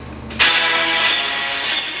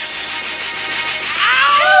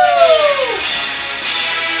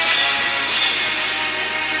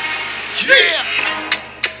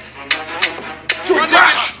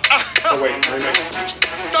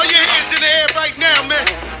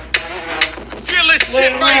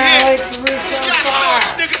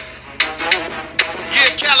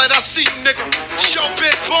see you, nigga. Show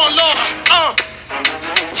biz, born law.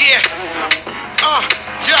 Yeah.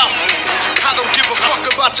 I don't give a fuck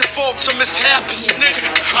about your faults or mishaps, nigga.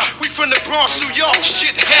 We from the Bronx, New York,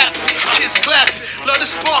 shit happens. Kids clapping, love to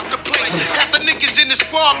spark the place. Half the niggas in this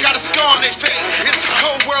squad got a scar on their face. It's a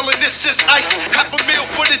cold world and this is ice. Half a meal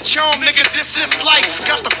for the charm, nigga, this is life.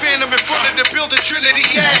 Got the phantom in front of the building, Trinity,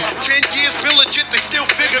 yeah. 10 years been legit, they still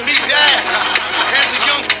figure me bad. As a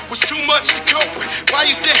young, was too much to cope with. Why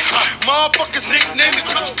you think motherfuckers nicknamed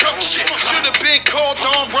me coke shit? Should've been called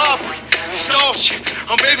on robbery, stall shit,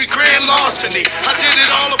 or maybe grand larceny. I did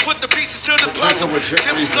it all, I put the pieces to the puzzle.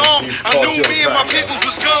 This song, I knew me and my people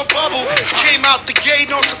was gonna bubble. Came out the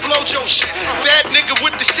gate on some flojo shit. Fat nigga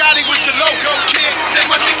with the shotty with the logo kid. Said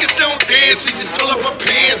my niggas don't dance, we just fill up our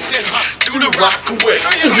pants and do the rock away.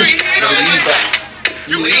 You lean back.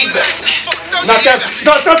 You lean back. Not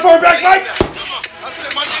that far back, Mike. I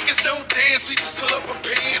said my niggas don't dance, we just fill up our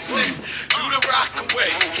pants and do the rock away.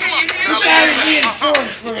 That is the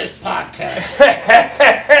insurance for this podcast.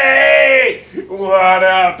 Hey, what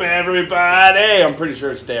up, everybody? I'm pretty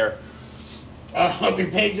sure it's there. I hope you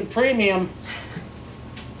paid the premium.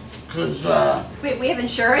 Cause Wait, we have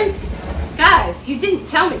insurance? Guys, you didn't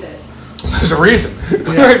tell me this. There's a reason.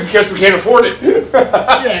 Because we can't afford it.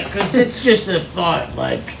 yeah, cause it's just a thought.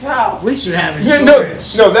 Like we should have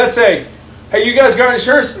insurance. No, that's a. Hey, you guys got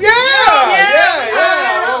insurance? Yeah.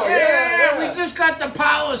 We just got the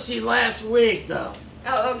policy last week, though.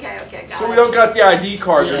 Oh, okay, got So we don't got the ID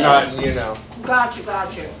cards or not, you know. Got you.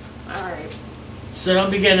 All right. So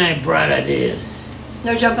don't be getting any bright ideas.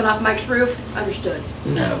 No jumping off Mike's roof? Understood.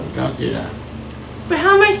 No, don't do that. But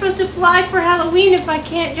how am I supposed to fly for Halloween if I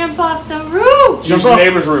can't jump off the roof? Jump off the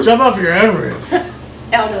neighbor's roof. Jump off your own roof.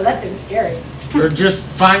 Hell no, that thing's scary. Or just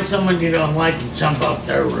find someone you don't like and jump off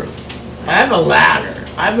their roof. I have a ladder.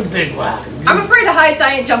 I have a big ladder. I'm afraid of heights.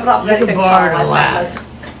 I ain't jumping off You anything can borrow tall. the ladder.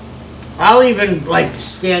 I'll even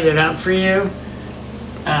stand it up for you,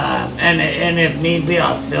 and if need be,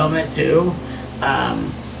 I'll film it too.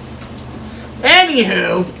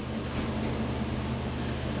 Anywho,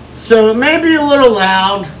 so it may be a little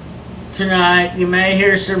loud tonight. You may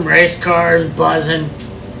hear some race cars buzzing.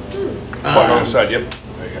 On the side, yep.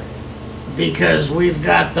 There you go. Because we've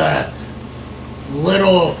got the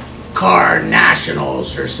little car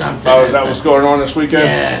nationals or something. Oh, is that what's going on this weekend?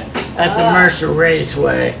 Yeah, at the Mercer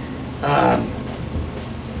Raceway.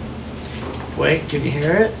 Wait, can you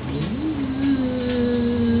hear it?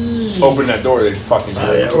 Open that door, they'd fucking do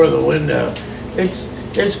it. Or the window.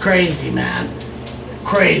 It's crazy, man.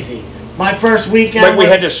 Crazy. My first weekend. Like we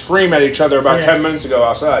had to scream at each other about 10 minutes ago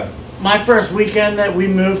outside. My first weekend that we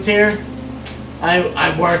moved here,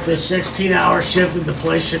 I worked a 16-hour shift at the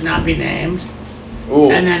place should not be named. Ooh.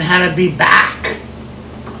 And then had to be back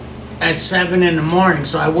at 7 in the morning.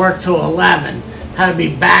 So I worked till 11. Had to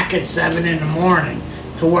be back at 7 in the morning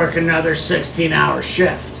to work another 16-hour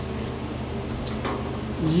shift.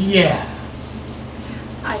 Yeah.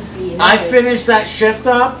 I finished that shift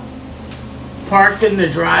up, parked in the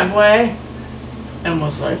driveway, and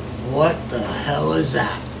was like, what the hell is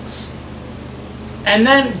that? And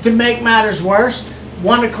then, to make matters worse,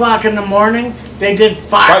 1 o'clock in the morning, they did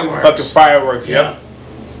fireworks. Fucking fireworks, yep.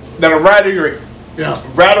 That'll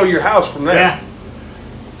rattle your house from there. Yeah.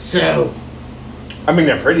 So. I mean,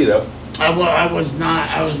 they're pretty though. I was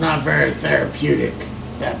not very therapeutic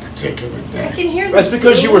that particular day. I can hear the That's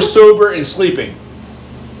because you were sober and sleeping.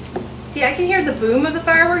 See, I can hear the boom of the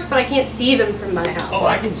fireworks, but I can't see them from my house. Oh,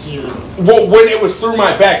 I can see them. Well, when it was through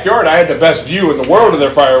my backyard, I had the best view in the world of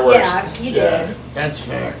their fireworks. Yeah, you did. That's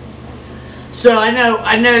fair. So I know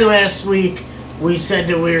last week we said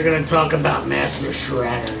that we were going to talk about Master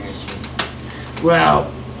Shredder this week.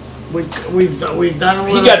 Well, we've done a little.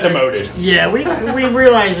 He got demoted. Yeah, we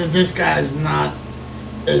realized that this guy is not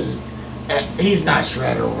he's not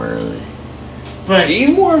Shredder worthy. But he's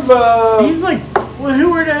more of a. He's like, well,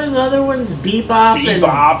 who are those other ones? Bebop and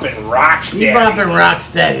Rocksteady. Bebop and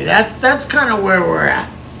Rocksteady. That's kind of where we're at.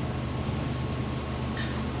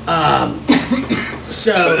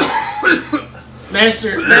 So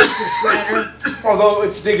Master Shredder. Although,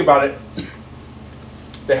 if you think about it,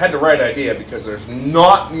 they had the right idea because there's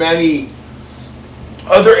not many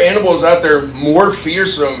other animals out there more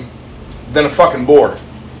fearsome than a fucking boar.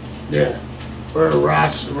 Yeah. Or a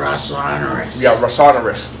rhinoceros. Yeah,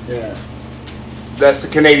 rhinoceros. Yeah. That's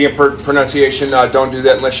the Canadian pronunciation. Don't do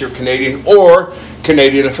that unless you're Canadian or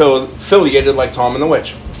Canadian affiliated like Tom and the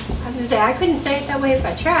Witch. I was just saying, I couldn't say it that way if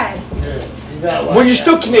I tried. Yeah. Well, you're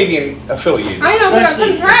still Canadian affiliated. I know, but I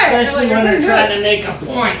couldn't try it. Especially when they're trying to make a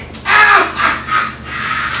point.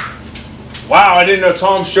 Wow, I didn't know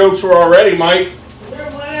Tom's jokes were already, Mike.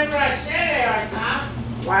 Whenever I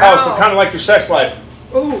Wow. Oh, so kind of like your sex life.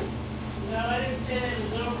 Ooh. No, I didn't say that it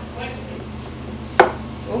was over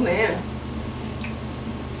quickly. Oh, man.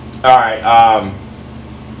 All right.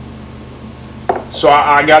 So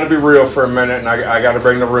I got to be real for a minute, and I got to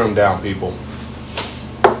bring the room down, people.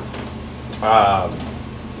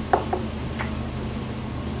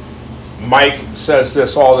 Mike says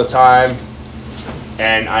this all the time,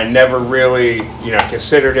 and I never really,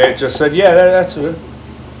 considered it. Just said, yeah, that's it.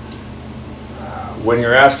 When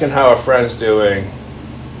you're asking how a friend's doing,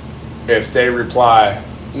 if they reply,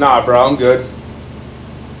 nah, bro, I'm good,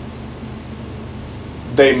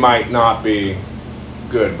 they might not be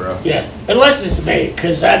good, bro. Yeah, unless it's me,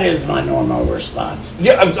 because that is my normal response.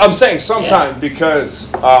 Yeah, I'm saying sometime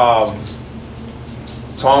because Tom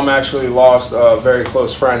actually lost a very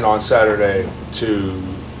close friend on Saturday to,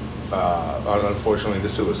 unfortunately, to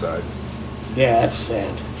suicide. Yeah, that's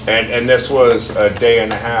sad. And this was a day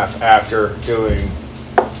and a half after doing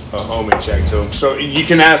a homie check to him. So you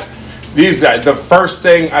can ask these guys. The first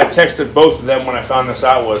thing I texted both of them when I found this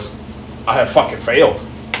out was, I have fucking failed.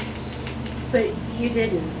 But you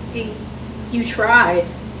didn't. You tried,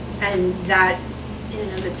 and that in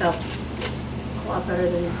and of itself is a lot better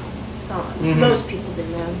than some. Mm-hmm. Most people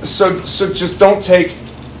didn't know. So just don't take,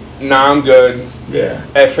 nah, I'm good, Yeah.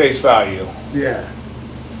 at face value. Yeah.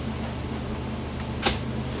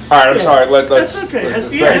 All right, I'm sorry. Let's. That's okay.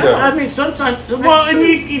 let's Yeah, back to- I mean, sometimes, well, and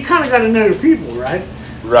you kind of got to know your people, right?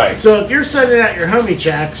 Right. So if you're sending out your homie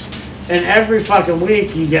checks, and every fucking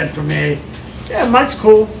week you get from me, yeah, Mike's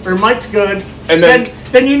cool, or Mike's good, And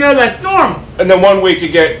then you know that's normal. And then one week you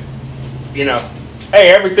get,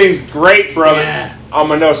 hey, everything's great, brother. Yeah. I'm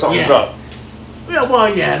gonna know something's Yeah. up. Yeah,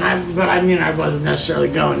 well, yeah, but I wasn't necessarily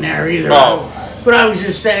going there either. Oh. But I was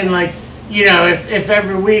just saying, like, if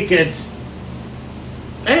every week it's,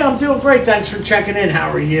 hey, I'm doing great, thanks for checking in, how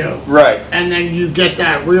are you? Right. And then you get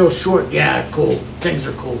that real short, yeah, cool, things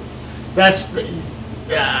are cool. That's the,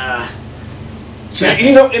 check.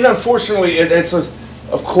 And unfortunately,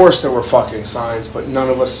 of course there were fucking signs, but none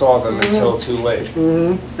of us saw them until too late.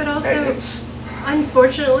 But also, And it's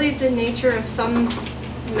unfortunately, the nature of some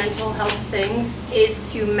mental health things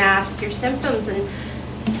is to mask your symptoms, and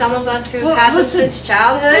some of us who've Well, had them listen, since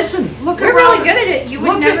childhood, look at we're really Robin. good at it. You would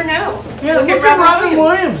Look never at- know. Yeah, look at Robin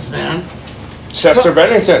Williams. man. Chester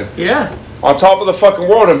Bennington Yeah. on top of the fucking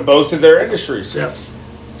world in both of their industries. Yep.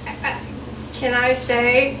 Can I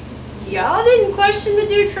say, y'all didn't question the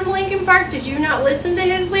dude from Linkin Park? Did you not listen to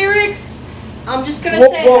his lyrics? I'm just gonna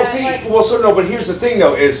say that. But here's the thing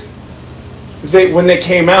though is. When they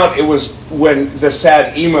came out, it was when the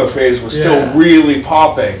sad emo phase was still Yeah. really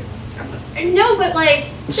popping. No, but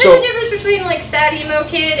there's So- a difference between sad emo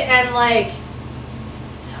kid and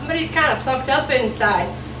somebody's kind of fucked up inside.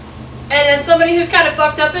 And as somebody who's kind of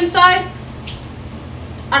fucked up inside,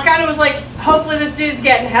 I kind of was like, hopefully this dude's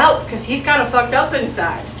getting help because he's kind of fucked up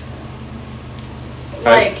inside.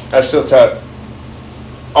 I still tell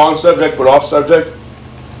on subject but off subject.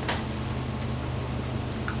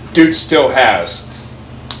 Dude still has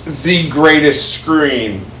the greatest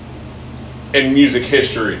scream in music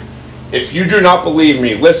history. If you do not believe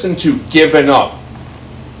me, listen to "Giving Up,"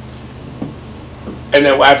 and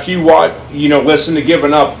then after you watch, listen to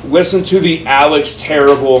 "Giving Up," listen to the Alex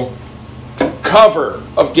Terrible cover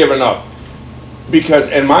of "Giving Up,"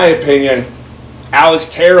 because in my opinion, Alex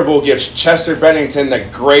Terrible gives Chester Bennington the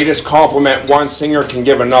greatest compliment one singer can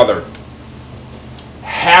give another.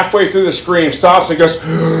 Halfway through the scream, stops and goes,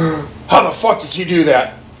 "How the fuck does he do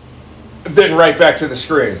that?" Then right back to the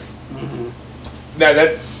scream. Now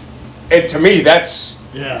and to me, that's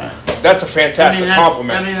a fantastic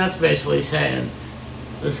compliment. That's basically saying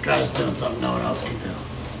this guy's doing something no one else can do.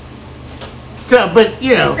 So, but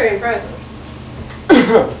Very impressive.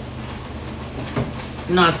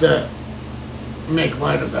 not to make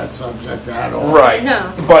light of that subject at all. Right.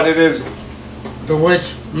 No. But it is The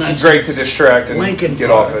witch mentioned great to distract and Lincoln get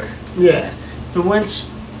Park. off it. Yeah, the witch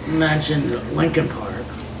mentioned Lincoln Park,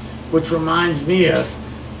 which reminds me of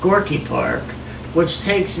Gorky Park, which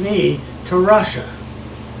takes me to Russia.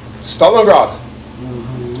 Stalingrad.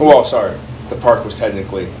 Well, sorry. The park was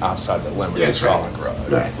technically outside the limits of That's right.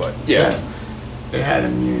 Stalingrad. Right. But yeah. So, it had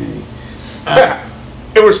immunity.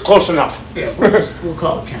 It was close enough. Yeah, we'll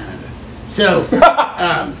call it Canada. So,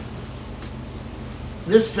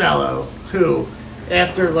 this fellow who,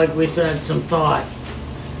 after, like we said, some thought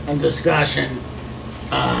and discussion,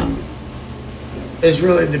 is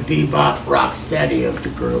really the bebop rock steady of the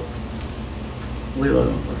group. We live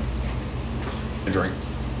over. A drink.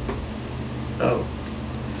 Oh.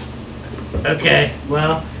 Okay,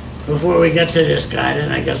 well, before we get to this guy,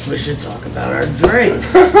 then I guess we should talk about our drink.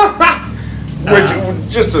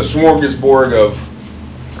 Just a smorgasbord of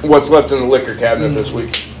what's left in the liquor cabinet this week.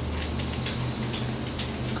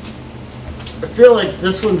 I feel like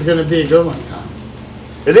this one's gonna be a good one, Tom.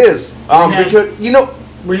 It is. Because,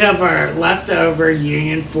 We have our leftover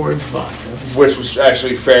Union Forge vodka. which was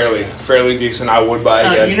actually fairly decent. I would buy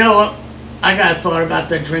again. You know what? I got a thought about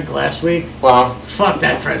that drink last week. Fuck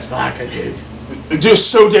that French vodka, dude.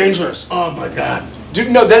 Just so dangerous. Oh my god.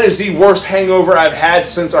 Dude, no, that is the worst hangover I've had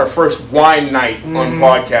since our first wine night on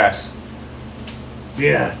podcast.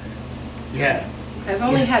 Yeah. I've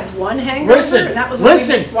only had one hangover, and that was when we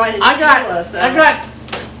mixed wine and I tequila, so. got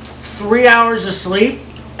 3 hours of sleep,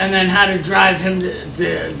 and then had to drive him to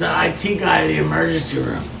the IT guy to the emergency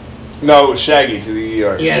room. No, it was Shaggy to the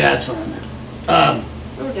ER. Yeah, that's what I meant. Oh,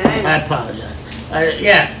 dang. I apologize.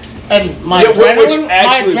 And my Yeah,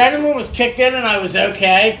 my adrenaline was kicked in, and I was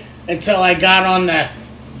okay until I got on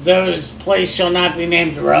those place shall not be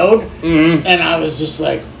named road, and I was just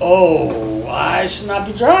like, oh, I should not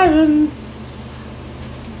be driving.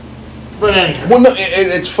 But anyway. Well, no,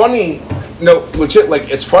 it's funny. No, legit, like,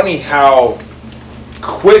 it's funny how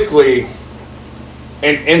quickly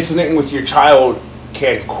an incident with your child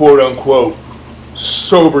can, quote unquote,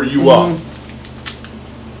 sober you up.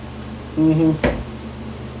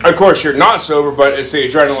 Of course, you're not sober, but it's the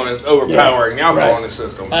adrenaline that's overpowering the alcohol in the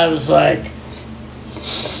system. I was like,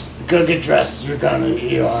 go get dressed. You're going to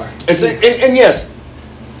the ER. And yes,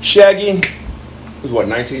 Shaggy was,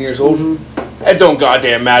 19 years old? That don't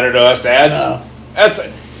goddamn matter to us, dads. No. That's...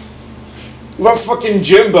 What fucking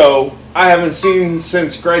Jimbo I haven't seen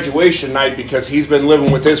since graduation night because he's been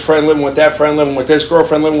living with this friend, living with that friend, living with this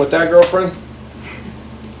girlfriend, living with that girlfriend.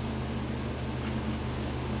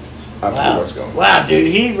 I forget where I was going. Wow,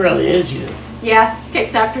 dude, he really is you. Yeah,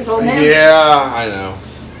 takes after his old man. Yeah, I know.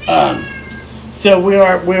 So we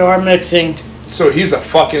are mixing. So he's a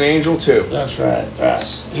fucking angel too. That's right.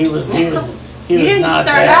 He was You was didn't not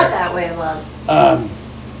start there. out that way, love.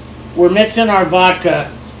 We're mixing our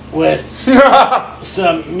vodka with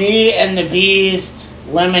some Me and the Bees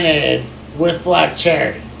lemonade with black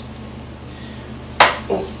cherry.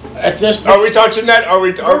 At this point, Are we touching that? Are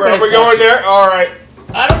we gonna going touch it. there? All right.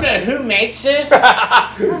 I don't know who makes this.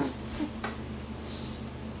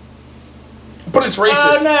 But it's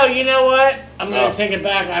racist. Oh no, you know what? I'm gonna take it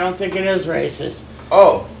back. I don't think it is racist.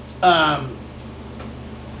 Oh.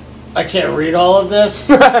 I can't read all of this,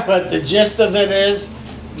 but the gist of it is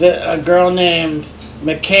that a girl named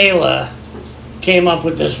Michaela came up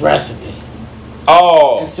with this recipe.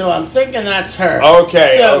 Oh. And so I'm thinking that's her.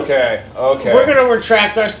 Okay, So okay. We're going to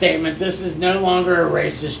retract our statement. This is no longer a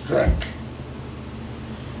racist drink.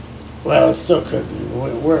 Well, it still could be.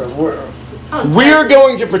 We're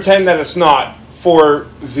going to pretend that it's not for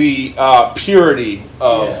the purity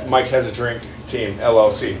of Mike Has a Drink Team,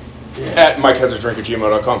 LLC. At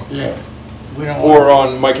MikeHasADrink@gmail.com. Yeah. We don't Or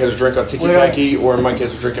want on Mike Has a Drink on Tiki or Mike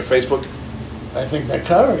Has a Drink at Facebook. I think that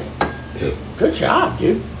covered it. Good job,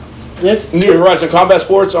 dude. This New Horizon Combat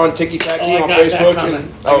Sports on Tiki Taki on Facebook.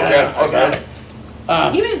 I got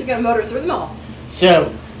it. He was just going to motor through them all.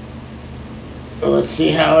 So, let's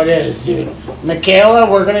see how it is, dude. Michaela,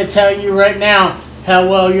 we're going to tell you right now how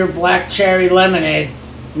well your black cherry lemonade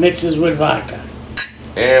mixes with vodka.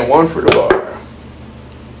 And one for the bar.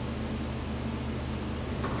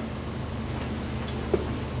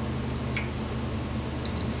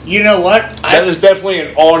 You know what? That is definitely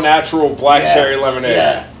an all-natural black cherry lemonade.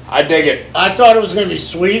 Yeah. I dig it. I thought it was going to be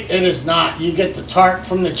sweet. It is not. You get the tart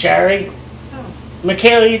from the cherry. Oh.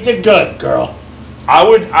 Michaela, you did good, girl. I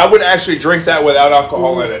would actually drink that without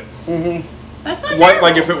alcohol in it. Mm-hmm. That's not terrible.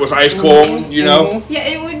 Like if it was ice cold, you know? Yeah,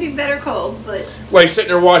 it would be better cold, but... Like sitting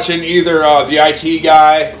there watching either the IT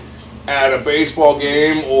guy at a baseball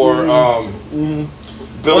game or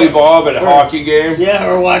Billy Bob at a hockey game. Yeah,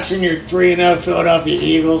 or watching your 3-0 Philadelphia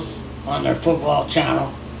Eagles on their football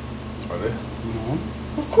channel. Are they?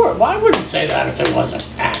 Of course. Why wouldn't say that if it wasn't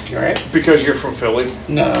accurate? Because you're from Philly.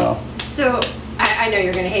 No. So, I know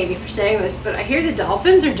you're going to hate me for saying this, but I hear the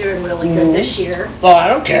Dolphins are doing really good this year. Well, I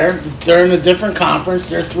don't care. They're in a different conference.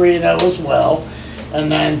 They're 3-0 as well.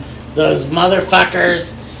 And then those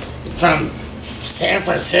motherfuckers from San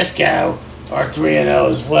Francisco are 3-0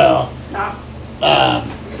 as well. Oh.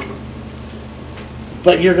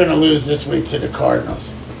 But you're going to lose this week to the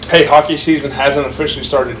Cardinals. Hey, hockey season hasn't officially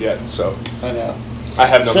started yet, so I know. I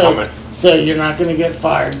have no comment. So you're not going to get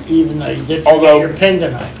fired, even though you did forget your pin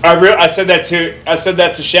tonight. I said that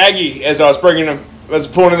to Shaggy as I was bringing him. I was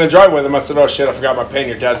pulling in the driveway with him. I said, "Oh shit, I forgot my pin.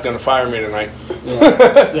 Your dad's going to fire me tonight."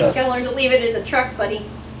 Yeah. You gotta learn to leave it in the truck, buddy,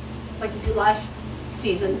 like you did last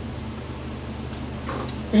season.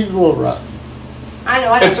 He's a little rusty. I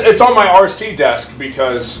know. It's on my RC desk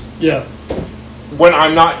because when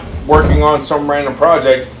I'm not working on some random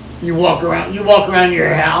project. You walk around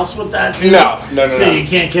your house with that too? No. So you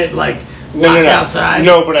can't get locked outside?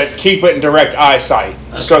 No, but I keep it in direct eyesight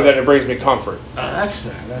so that it brings me comfort. That's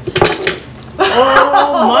fair.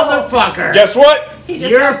 Oh, motherfucker. Guess what?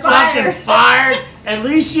 You're fucking fired. At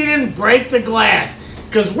least you didn't break the glass.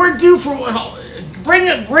 Because we're due for... Bring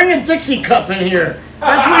a Dixie cup in here.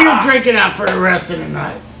 That's what you're drinking out for the rest of the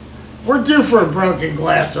night. We're due for a broken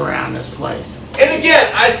glass around this place. And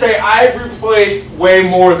again, I say I've replaced way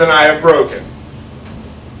more than I have broken.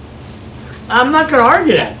 I'm not going to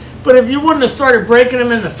argue that. But if you wouldn't have started breaking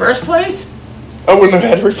them in the first place... I wouldn't have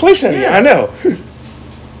had to replace any. Yeah. I know.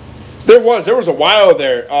 There was a while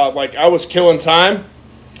there, I was killing time.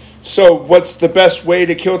 So what's the best way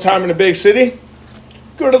to kill time in a big city?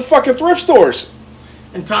 Go to the fucking thrift stores.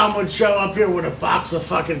 And Tom would show up here with a box of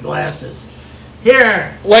fucking glasses.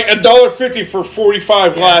 Here. Like $1.50 for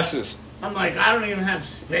 45 glasses. I'm like, I don't even have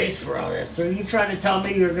space for all this. So you trying to tell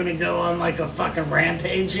me you're going to go on like a fucking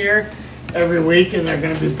rampage here every week and they're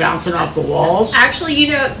going to be bouncing off the walls? Actually,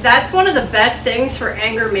 that's one of the best things for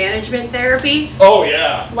anger management therapy. Oh,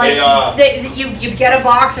 yeah. Like, you get a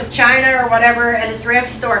box of china or whatever at a thrift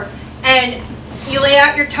store, and you lay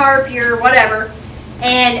out your tarp, your whatever,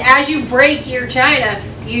 and as you break your china,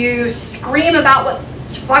 you scream about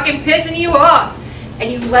what's fucking pissing you off, and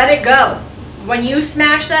you let it go. When you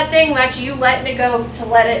smash that thing, that's you letting it go to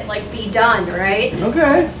let it be done, right?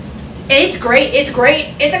 Okay. It's great. It's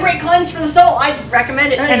great. It's a great cleanse for the soul. I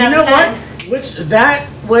recommend it. 10 you out know of 10.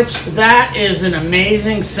 What? That is an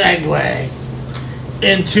amazing segue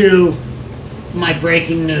into my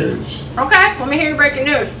breaking news. Okay, let me hear your breaking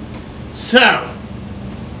news. So,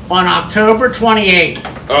 on October 28th,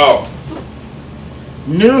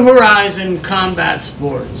 New Horizon Combat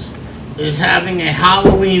Sports is having a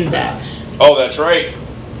Halloween bash. Oh, that's right.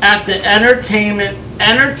 At the Entertainment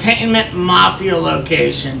Mafia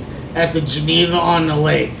location at the Geneva on the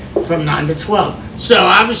Lake from 9 to 12. So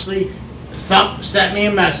obviously, Thump sent me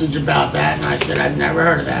a message about that, and I said I've never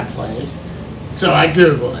heard of that place. So I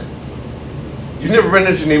Googled it. You've never been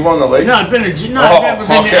to Geneva on the Lake? No, I've never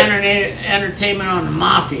been to Entertainment on the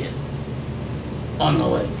Mafia on the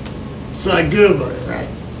Lake. So I Googled it, right?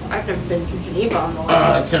 I've never been to Geneva on the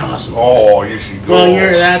Lake. It's an awesome place. You should go.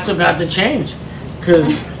 Well, that's about to change.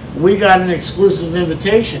 Because we got an exclusive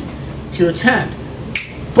invitation to attend.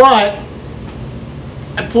 But,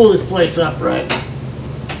 I pull this place up, right?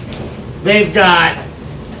 They've got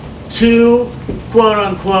 2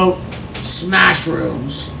 quote-unquote smash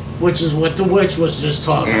rooms, which is what the witch was just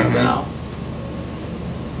talking about.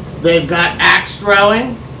 They've got axe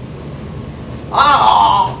throwing.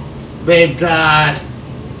 They've got...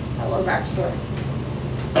 I love axe throwing.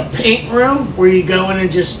 A paint room where you go in and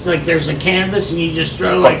just there's a canvas and you just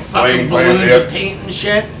throw fucking balloons of paint and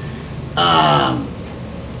shit.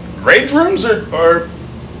 Rage rooms or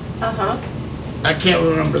I can't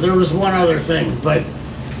remember. There was one other thing, but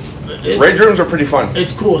rage rooms are pretty fun.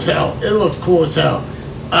 It's cool as hell. It looked cool as hell.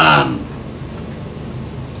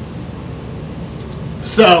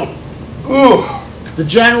 So, the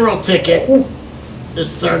general ticket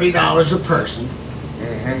is $30 a person.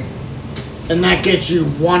 And that gets you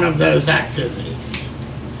one of those activities.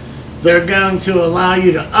 They're going to allow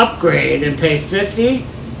you to upgrade and pay $50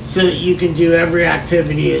 so that you can do every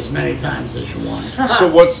activity as many times as you want. So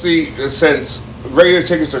what's since regular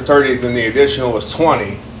tickets are $30, then the additional is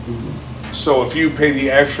 $20. So if you pay the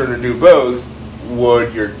extra to do both,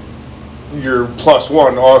 would your plus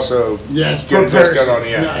one also it's get per a discount person. on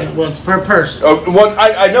the end? No, it's per person.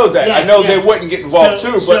 I know that. Yes, I know they wouldn't get involved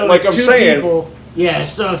too, but like I'm saying...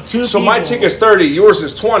 so if 2 So people... my ticket's $30, yours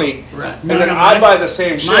is $20, right. and then I buy the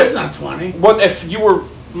same shit. Mine's not $20. What if you were...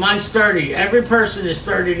 Mine's $30. Every person is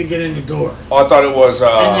 $30 to get in the door. Oh, I thought it was...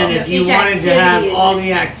 and then if you wanted to have all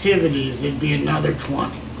the activities, it'd be another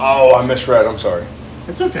 $20. Oh, I misread. I'm sorry.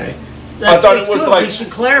 It's okay. I thought it was good. We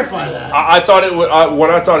should clarify that. I thought it was... what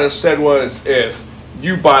I thought it said was if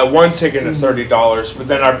you buy one ticket at $30, but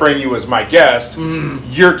then I bring you as my guest,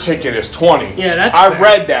 your ticket is $20. Yeah, that's I fair.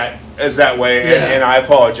 read that as that way, and I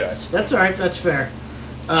apologize. That's all right. That's fair.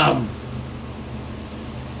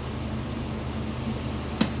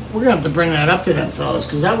 We're going to have to bring that up to them, fellas,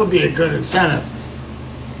 because that would be a good incentive.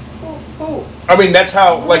 I mean, that's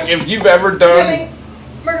how, if you've ever done...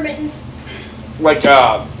 Murder mittens.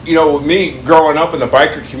 With me growing up in the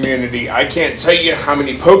biker community, I can't tell you how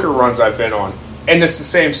many poker runs I've been on. And it's the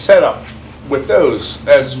same setup with those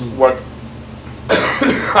as what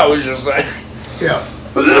I was just saying. Yeah.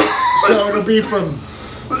 So it'll be from...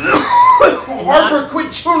 Harper,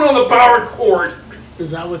 quit chewing on the power cord.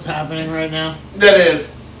 Is that what's happening right now? That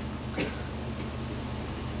is.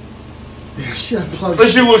 She unplugs. But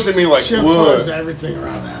she looks at me like, she unplugs everything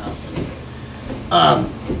around the house.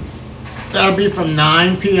 That'll be from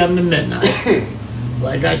 9 p.m. to midnight.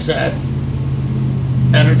 Like I said,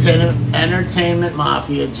 Entertainment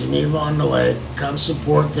Mafia, Geneva on the Lake. Come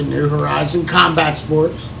support the New Horizon Combat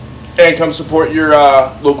Sports. And come support your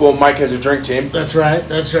local Mike Has a Drink team. That's right.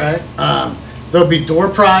 There'll be door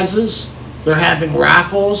prizes. They're having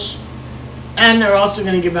raffles. And they're also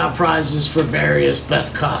going to give out prizes for various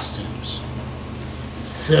best costumes.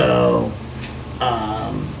 So,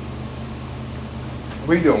 What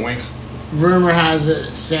are you doing, Wings? rumor has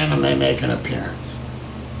it Santa may make an appearance.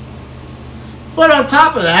 But on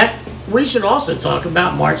top of that, we should also talk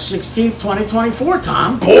about March 16th, 2024,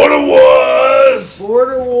 Tom. Border Wars!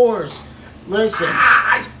 Border Wars. Listen.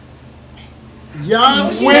 Young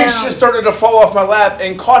Wings just started to fall off my lap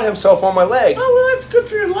and caught himself on my leg. Oh, well, that's good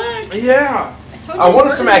for your leg. Yeah. I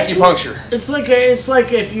wanted some acupuncture. It's like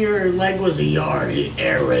if your leg was a yard, he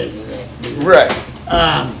aerated it. Right.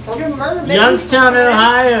 Youngstown,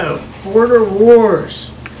 Ohio. Border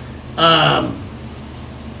Wars.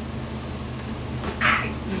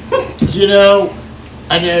 You know,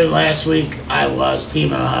 I know last week I was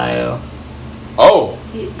Team Ohio. Oh.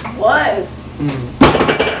 It was.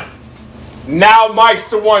 Now Mike's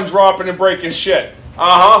the one dropping and breaking shit.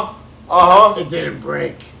 It didn't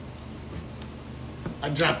break. I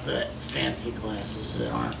dropped the fancy glasses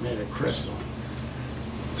that aren't made of crystal.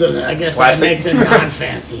 So I guess Plastic? I make them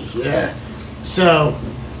non-fancy. Yeah. So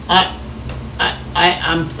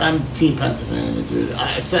I'm Team Pennsylvania, dude.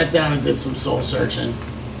 I sat down and did some soul searching,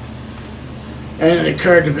 and it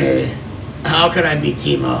occurred to me, how could I be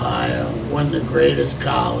Team Ohio when the greatest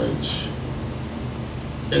college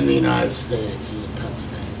in the United States is in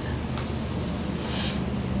Pennsylvania?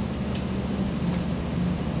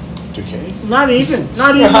 Okay. Not even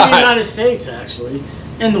the United States, actually.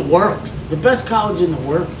 In the world. The best college in the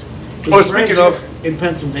world. is Well, speaking right of- here in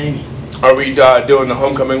Pennsylvania. Are we doing the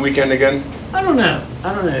homecoming weekend again? I don't know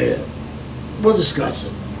yet. We'll discuss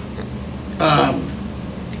it.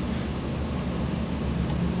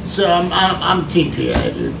 So I'm Team PA,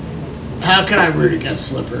 dude. How can I root against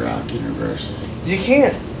Slippery Rock University? You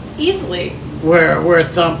can't. Easily. Where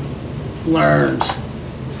Thump learned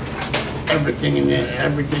everything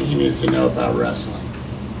he needs to know about wrestling.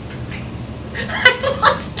 I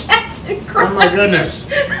lost Captain Crunch. Oh my goodness.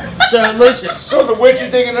 So listen. So the witch is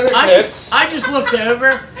digging in her tits. I just looked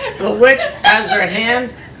over. The witch has her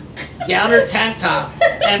hand down her tank top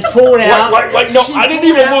and pulled out. No, She I didn't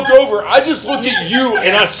pulled even out- look over. I just looked at you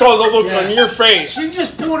and I saw the look on your face. She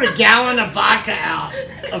just pulled a gallon of vodka out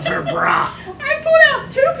of her bra. I pulled out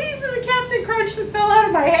 2 pieces of Captain Crunch that fell out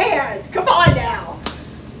of my hand. Come on now.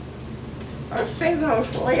 I'll save those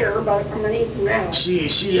for later, but I'm gonna eat them now.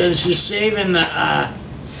 She's shaving the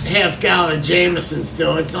half gallon of Jameson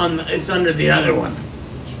still. It's under the other one.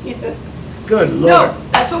 Jesus. Good Lord. No,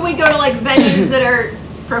 that's when we go to like venues that are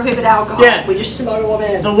prohibit alcohol. Yeah. We just smuggle them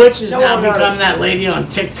in. The witch has No now one knows. become that lady on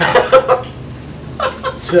TikTok.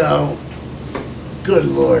 So, good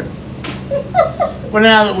Lord. Well,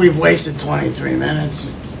 now that we've wasted 23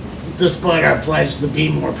 minutes, despite our pledge to be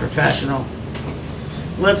more professional,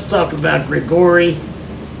 let's talk about Grigory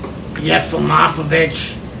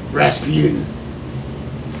Yefimofovich Rasputin.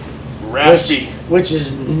 Raspy. Which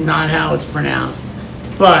is not how it's pronounced.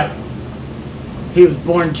 But he was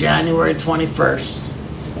born January 21st,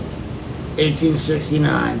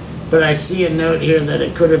 1869. But I see a note here that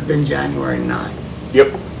it could have been January 9th.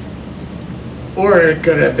 Yep. Or it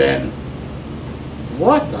could have been...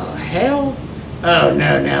 What the hell? Oh,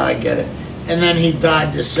 no, now I get it. And then he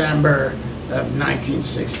died December of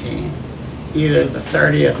 1916. Either the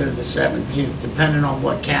 30th or the 17th, depending on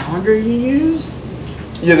what calendar you use.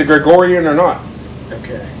 Yeah, the Gregorian or not.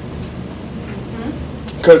 Okay.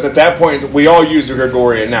 Because at that point, we all use the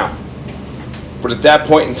Gregorian now. But at that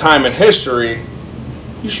point in time in history,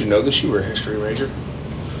 you should know this. You were a history major.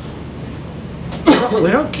 We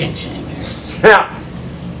don't kink shame here. Yeah.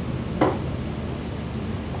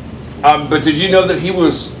 But did you know that he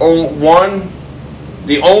was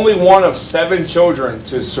the only one of 7 children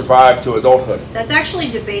to survive to adulthood? That's actually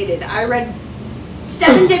debated. I read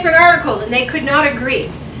 7 different articles and they could not agree.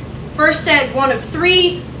 First said 1 of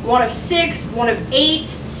 3, 1 of 6, 1 of 8,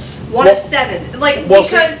 1 of 7.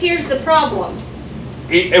 Because here's the problem.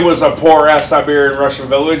 It was a poor-ass Siberian Russian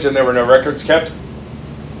village and there were no records kept?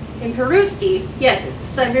 In Peruski, yes, it's a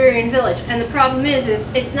Siberian village. And the problem is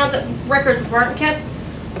it's not that records weren't kept.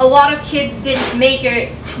 A lot of kids didn't make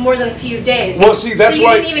it more than a few days. Well, see, that's so you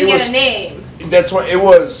why didn't even get a name. That's what it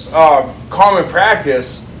was. Common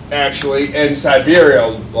practice, actually, in Siberia, a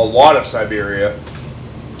lot of Siberia,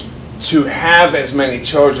 to have as many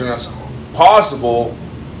children as possible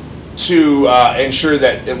to ensure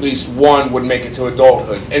that at least one would make it to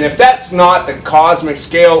adulthood. And if that's not the cosmic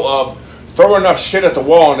scale of throw enough shit at the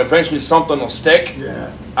wall and eventually something will stick,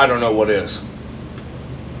 I don't know what is.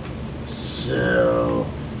 So,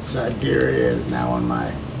 Siberia is now on my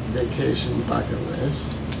vacation bucket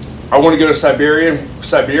list. I want to go to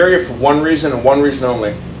Siberia for one reason and one reason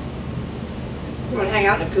only. You want to hang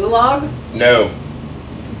out in a gulag? No.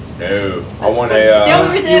 I want It's the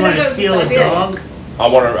only reason You I'm want going to to steal a Siberia. dog? I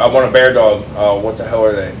want a bear dog. What the hell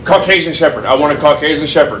are they? Caucasian Shepherd. I want a Caucasian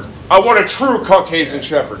Shepherd. I want a true Caucasian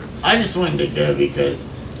Shepherd. I just wanted to go because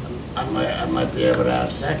I might be able to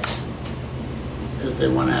have sex. Because they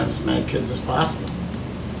want to have as many kids as possible.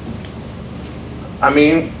 I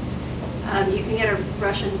mean, You can get a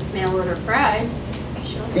Russian mail order bride.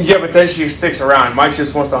 yeah, but then she sticks around. Mike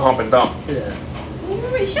just wants to hump and dump. Yeah.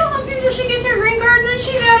 She'll help you till she gets her green card and then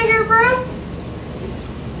she's out of here, bro.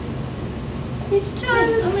 That's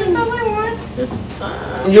all I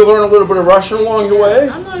want. You learn a little bit of Russian along the way.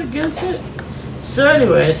 I'm not against it. So,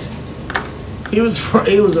 anyways, he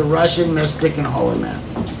was a Russian mystic and holy man.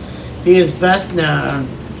 He is best known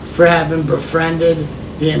for having befriended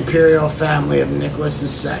the imperial family of Nicholas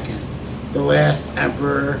II, the last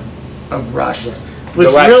emperor of Russia, which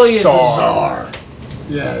really is a czar.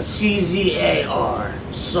 Yeah, C-Z-A-R,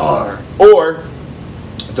 Tsar. Or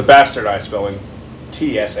the bastardized spelling,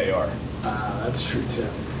 T-S-A-R. That's true too.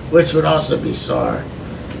 Which would also be Tsar.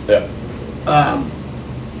 Yeah.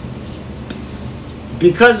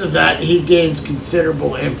 Because of that, he gains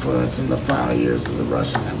considerable influence in the final years of the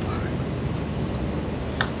Russian Empire.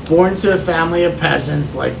 Born to a family of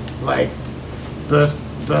peasants, like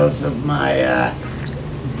both of my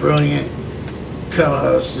brilliant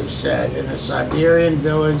co-hosts have said, in a Siberian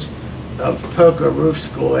village of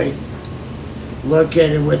Pokrovskoye,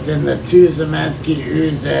 located within the Tuzemensky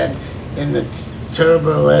Uzed in the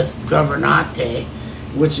Tobolsk Governorate,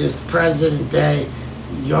 which is present-day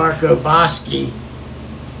Yarkovsky,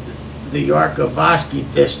 the Yarkovsky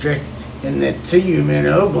district in the Tyumen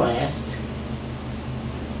Oblast.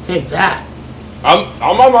 Take that.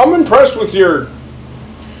 I'm impressed with your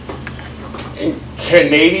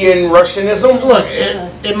Canadian Russianism. Look,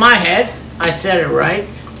 in my head, I said it right.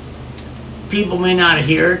 People may not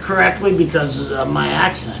hear it correctly because of my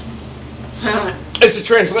accent. It's a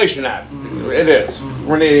translation app. It is.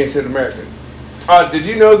 We're Canadian to American. Did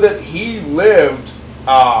you know that he lived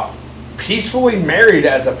peacefully married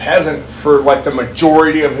as a peasant for like the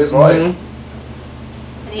majority of his life?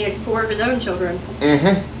 And he had 4 of his own children.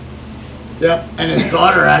 Yep, and his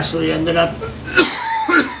daughter actually ended up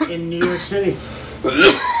in New York City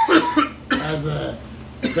as a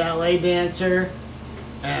ballet dancer.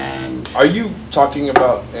 And Are you talking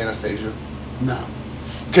about Anastasia? no,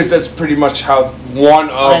 Because that's pretty much how one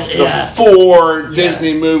of the 4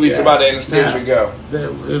 Disney movies about Anastasia go.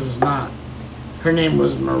 it was not. Her name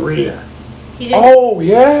was Maria. Oh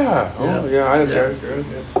yeah, I didn't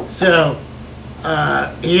know. So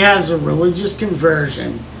he has a religious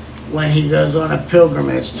conversion when he goes on a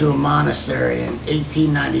pilgrimage to a monastery in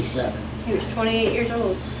 1897. He was 28 years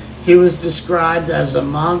old. He was described as a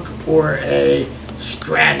monk or a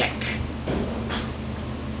stranik.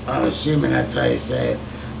 I'm assuming that's how you say it,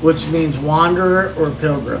 which means wanderer or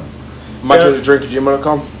pilgrim. Mike, there's a drink. Did you want to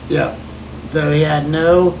come? Yeah. Though he had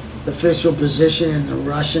no official position in the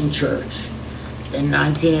Russian church. In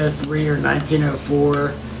 1903 or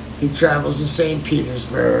 1904, he travels to St.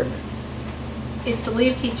 Petersburg. It's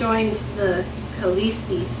believed he joined the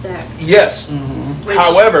Khalisti sect. Yes. Which-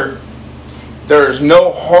 However, there's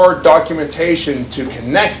no hard documentation to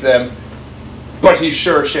connect them, but he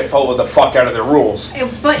sure as shit followed the fuck out of their rules.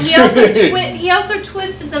 But he also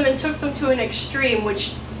twisted them and took them to an extreme,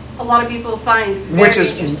 which a lot of people find very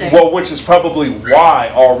interesting. Which is probably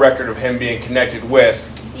why all record of him being connected with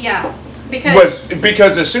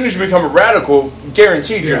because as soon as you become a radical,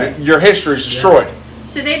 guaranteed your history is destroyed.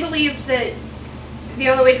 So they believed that the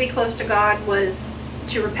only way to be close to God was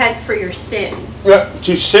to repent for your sins. Yeah,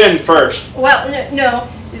 to sin first. Well, no.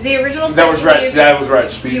 The original sin That was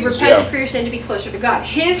right. You repented for your sin to be closer to God.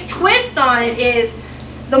 His twist on it is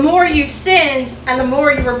the more you sinned and the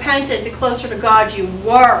more you repented, the closer to God you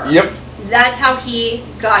were. Yep. That's how he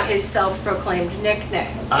got his self-proclaimed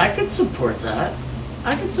nickname. I could support that.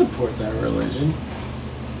 I could support that religion.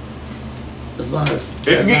 As long as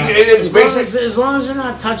they're not, as long as they're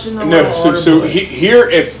not touching the No, little so here,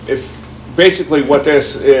 if basically what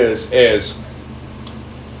this is,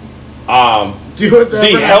 Do whatever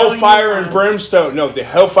The Hellfire you and want. Brimstone. No, the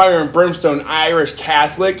Hellfire and Brimstone Irish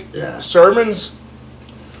Catholic Yeah. sermons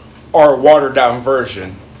are a watered down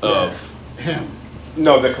version of him.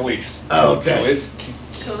 no the Khalees. Oh, okay.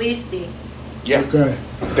 Khaleesi. Yeah, Okay.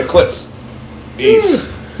 the Clits. He's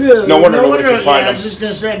Yeah, no wonder nobody could find I him. was just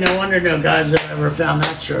gonna say, no wonder no guys have ever found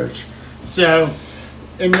that church. So,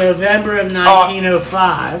 in November of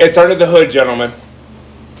 1905, It's under the hood, gentlemen.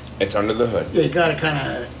 It's under the hood. yeah, you gotta kind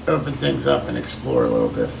of open things up and explore a little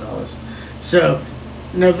bit, fellas. So,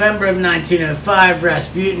 November of 1905,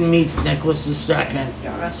 Rasputin meets Nicholas II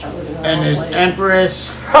Yeah, I gotta start looking at and all his places.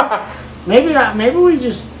 empress. Maybe not. Maybe we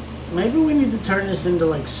need to turn this into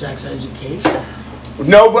like sex education.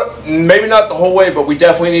 No, but maybe not the whole way. But we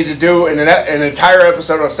definitely need to do an entire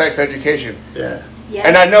episode on sex education. Yeah. Yes.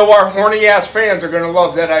 And I know our horny ass fans are gonna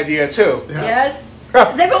love that idea too. Yes.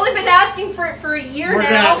 They've only been asking for it for a year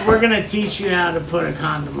now. We're gonna teach you how to put a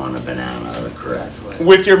condom on a banana the correct way.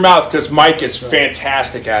 With your mouth, because Mike is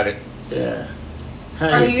fantastic at it. Yeah.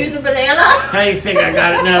 How Are do you think, the banana? How do you think I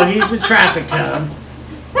got it? No, he's the traffic cone.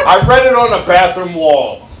 I read it on a bathroom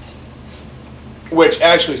wall. Which,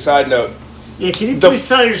 actually, side note, Yeah, can you The- please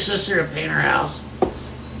tell your sister to paint her house?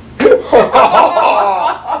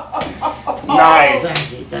 nice.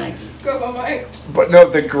 Thank you. Go on, Mike. But no,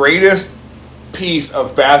 the greatest piece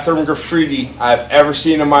of bathroom graffiti I've ever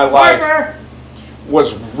seen in my life Parker!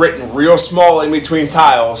 was written real small in between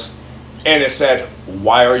tiles, and it said,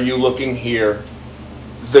 "Why are you looking here?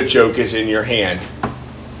 The joke is in your hand."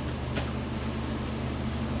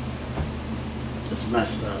 That's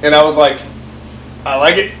messed up. And I was like, I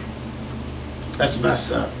like it. That's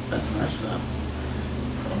messed up. That's messed up.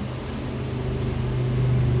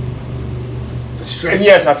 That strikes, And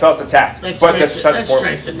yes, I felt attacked. that But that's strikes, beside the that point.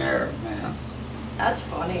 strikes a nerve, man. That's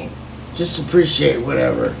funny. Just appreciate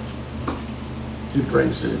whatever he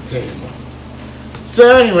brings to the table.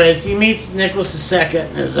 So, anyways, he meets Nicholas II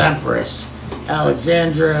and his empress,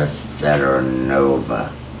 Alexandra Fyodoroko.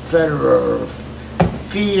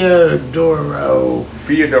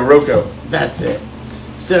 That's it.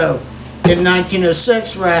 So, in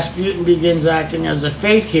 1906, Rasputin begins acting as a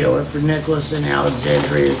faith healer for Nicholas and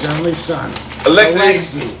Alexandria, his only son,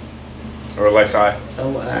 Alexei. Or Alexei.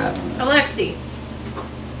 Oh, I don't know. Alexi.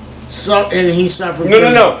 So, and he suffered.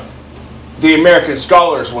 No. The American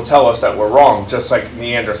scholars will tell us that we're wrong, just like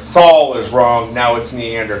Neanderthal is wrong, now it's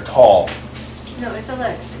Neanderthal. No, it's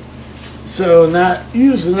Alexi. So, not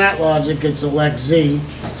using that logic, it's Alexei.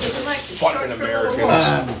 It's Alexi. Fucking short for little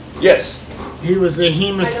Americans. girl. Yes. He was a I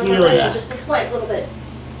know my hemophilia. just a slight little bit.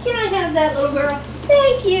 Can I have that, little girl?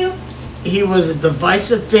 Thank you. He was a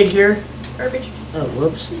divisive figure. Garbage. Oh,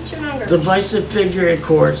 whoops. Eat your own garbage. Divisive figure at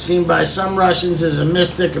court, seen by some Russians as a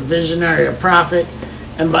mystic, a visionary, a prophet,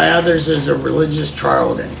 and by others as a religious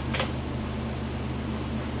charlatan.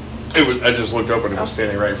 It was. I just looked up and it was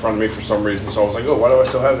standing right in front of me for some reason, so I was like, oh, why do I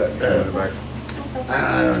still have that? Back.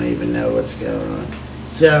 I don't even know what's going on.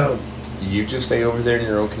 So, You just stay over there in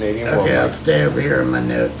your own Canadian okay, I'll world. stay over here in my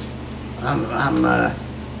notes. I'm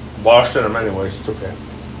Lost in them anyways, it's okay.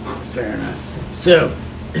 fair enough. So,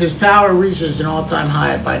 his power reaches an all-time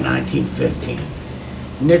high by 1915.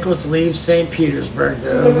 Nicholas leaves St. Petersburg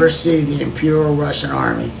to oversee the Imperial Russian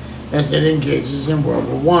Army as it engages in World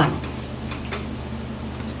War I.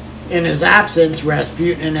 In his absence,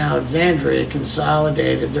 Rasputin and Alexandria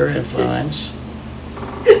consolidated their influence.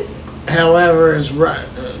 However,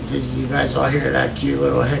 did you guys all hear that cute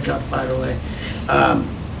little hiccup, by the way?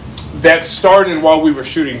 That started while we were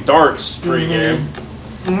shooting darts pregame.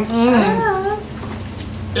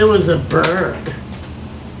 It was a bird.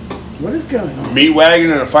 What is going on? Meat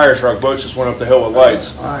wagon and a fire truck both just went up the hill with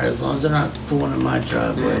lights. All right, as long as they're not pulling in my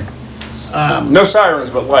driveway, No sirens,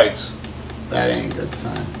 but lights. that ain't a good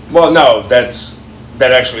sign. Well, no, that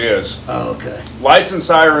actually is. Oh, okay. Lights and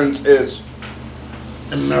sirens is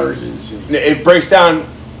Emergency. it breaks down,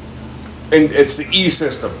 and it's the E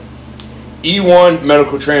system. E1,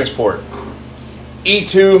 medical transport.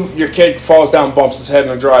 E2, your kid falls down, bumps his head in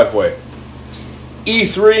the driveway.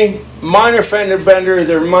 E3, minor fender bender.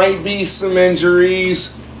 There might be some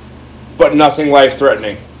injuries, but nothing life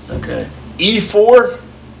threatening. Okay. E4,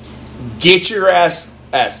 get your ass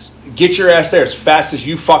there as fast as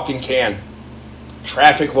you fucking can.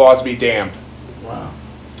 Traffic laws be damned. Wow.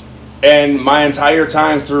 And my entire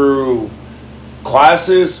time through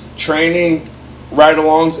classes, training,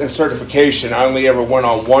 ride-alongs, and certification, I only ever went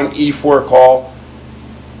on one E4 call.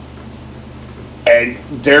 And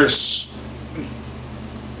there's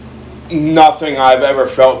nothing I've ever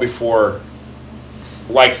felt before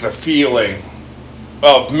like the feeling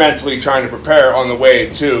of mentally trying to prepare on the way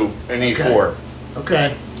to an E4.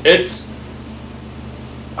 Okay. It's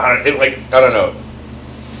I don't know,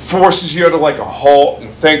 forces you to like a halt and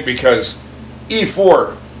think, because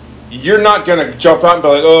E4, you're not going to jump out and be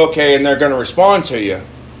like, oh, okay, and they're going to respond to you.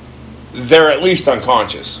 They're at least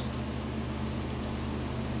unconscious.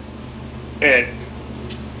 And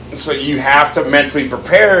so you have to mentally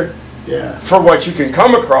prepare for what you can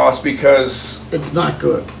come across, because it's not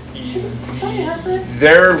good.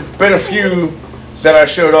 There have been a few that I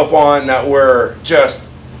showed up on that were just,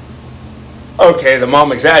 okay, the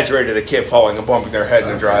mom exaggerated the kid falling and bumping their head in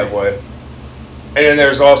the driveway. And then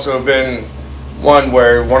there's also been one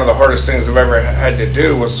where one of the hardest things I've ever had to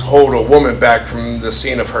do was hold a woman back from the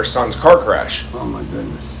scene of her son's car crash. Oh my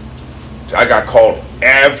goodness. I got called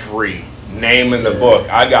every name in the book.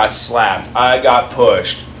 I got slapped. I got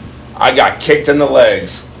pushed. I got kicked in the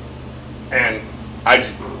legs. And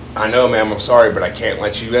I know, ma'am, I'm sorry, but I can't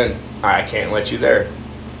let you in. I can't let you there.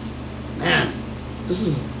 Man, this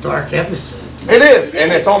is a dark episode. It is,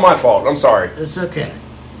 and it's all my fault. I'm sorry. It's okay.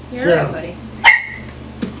 You're right, buddy.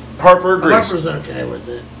 Harper agrees. Harper's okay with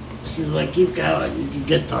it. She's like, keep going. You can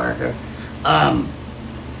get darker.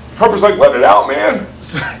 Harper's like, let it out, man.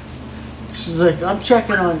 She's like, I'm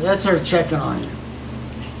checking on you. That's her checking on you.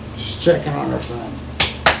 She's checking on her phone.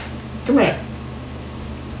 Come here.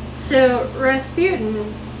 So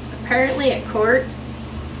Rasputin, apparently at court,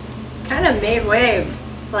 kind of made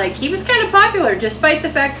waves. Like, he was kind of popular, despite the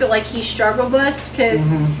fact that, like, he struggle bust, because,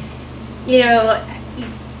 you know,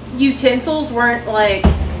 utensils weren't, like,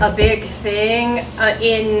 a big thing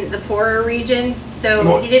in the poorer regions,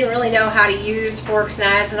 so he didn't really know how to use forks,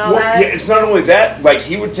 knives, and all that. Yeah, it's not only that, like,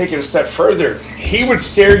 he would take it a step further. He would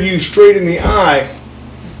stare you straight in the eye,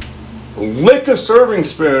 lick a serving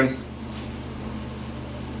spoon,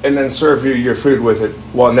 and then serve you your food with it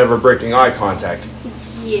while never breaking eye contact.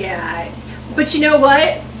 Yeah, but you know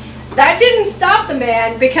what? That didn't stop the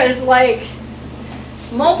man, because, like,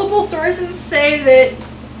 multiple sources say that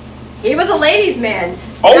he was a ladies' man.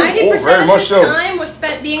 90% very of much his so. time was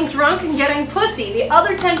spent being drunk and getting pussy. The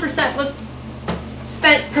other 10% was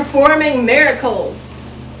spent performing miracles.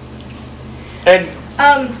 And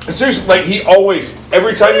seriously, like, he always,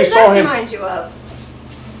 every time you saw him, remind you of?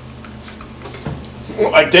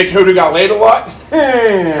 a dick who got laid a lot.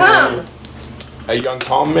 Tom. A young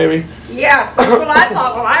Tom, maybe. Yeah, that's what I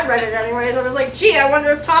thought when I read it. Anyways, I was like, gee, I wonder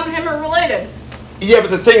if Tom and him are related. Yeah, but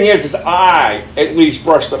the thing is I at least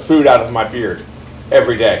brushed the food out of my beard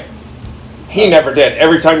every day. He never did.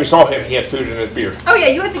 Every time you saw him, he had food in his beard. Oh yeah,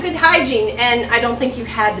 you had the good hygiene, and I don't think you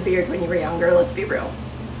had the beard when you were younger. Let's be real.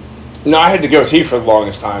 No, I had the goatee for the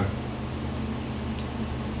longest time.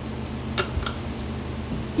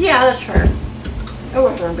 Yeah, that's fair. It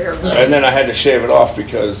wasn't a beard. And then I had to shave it off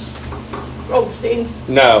because... Goldsteins.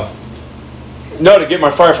 No, to get my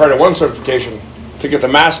Firefighter 1 certification, to get the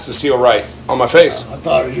mask to seal right on my face. I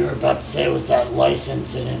thought you were about to say it was that lice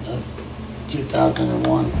incident of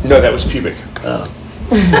 2001. No, that was pubic. Oh.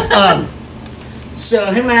 So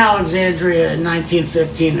him and Alexandria in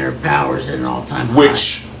 1915, their powers at an all-time high.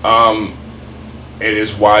 Which, it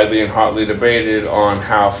is widely and hotly debated on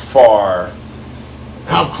how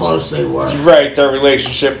close they were. Right, their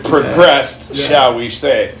relationship progressed, shall we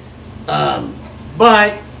say.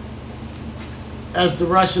 But as the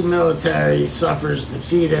Russian military suffers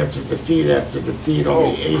defeat after defeat after defeat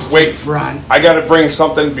on the Eastern Front. I got to bring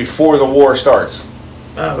something before the war starts.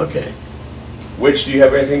 Oh, okay. Which, do you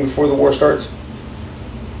have anything before the war starts?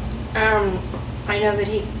 I know that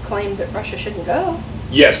he claimed that Russia shouldn't go.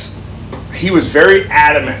 Yes. He was very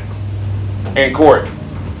adamant in court.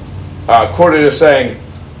 Quoted as saying,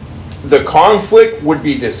 the conflict would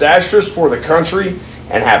be disastrous for the country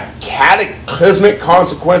and have cataclysmic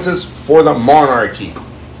consequences for the monarchy.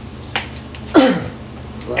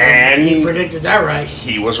 Well, and he predicted that right.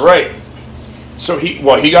 He was right. So he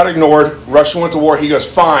got ignored. Russia went to war. He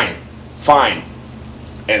goes, fine.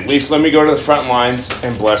 At least let me go to the front lines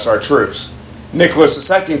and bless our troops.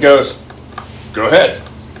 Nicholas II goes, go ahead.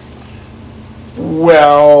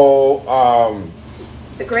 Well,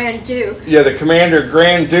 The Grand Duke. yeah, the commander,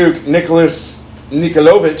 Grand Duke Nicholas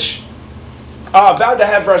Nikolaevich, vowed to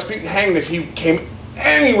have Rasputin hanged if he came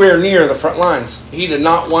anywhere near the front lines. He did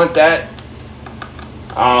not want that.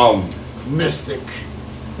 Mystic.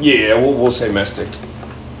 Yeah, we'll say mystic.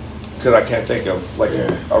 Because I can't think of, like,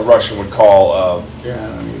 a Russian would call... Yeah,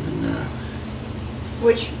 I don't even know.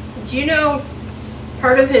 Which, do you know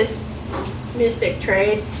part of his mystic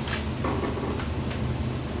trade?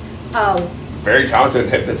 very talented in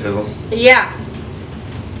hypnotism. Yeah.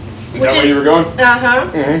 Is that where you were going?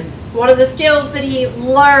 Uh-huh. Mm-hmm. One of the skills that he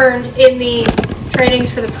learned in the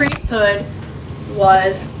trainings for the priesthood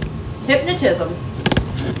was hypnotism.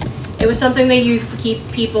 It was something they used to keep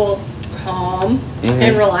people calm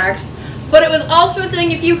and relaxed. But it was also a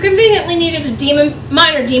thing, if you conveniently needed a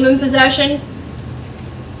minor demon possession,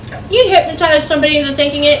 you'd hypnotize somebody into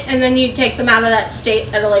thinking it, and then you'd take them out of that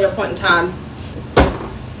state at a later point in time.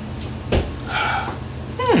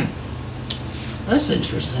 That's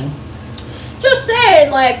interesting. Just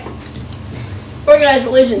saying, like, organized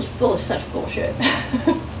religion's full of such bullshit.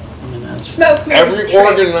 I mean, that's Smoke mirrors and Every tricks.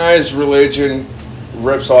 organized religion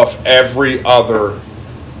rips off every other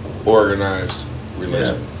organized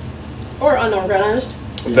religion. Or unorganized.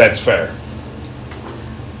 That's fair.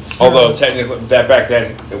 So, Although technically, that back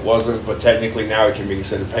then it wasn't, but technically now it can be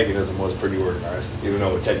considered paganism was pretty organized, even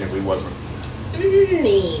though it technically wasn't.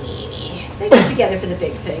 They get together for the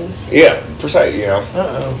big things. Yeah, precise. You know,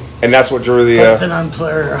 uh-oh. and that's what drew the. Hudson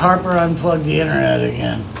Harper unplugged the internet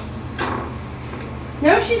again.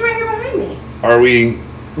 No, she's right here behind me. Are we?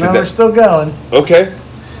 No, we're still going. Okay.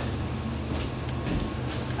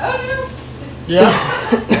 Oh Yeah.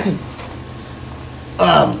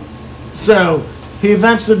 So he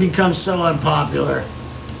eventually becomes so unpopular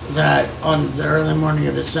that on the early morning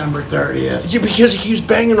of December 30th. Yeah, because he keeps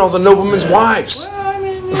banging all the noblemen's wives. Well, I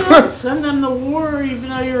mean, you know, send them to war even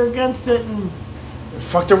though you're against it. And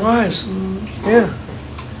Fuck their wives. Yeah.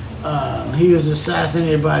 he was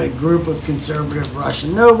assassinated by a group of conservative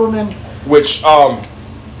Russian noblemen. Which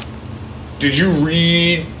did you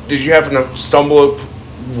read? Did you happen to stumble up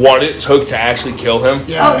what it took to actually kill him?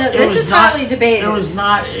 Yeah, Oh, no, it this was is not- hotly debated. It was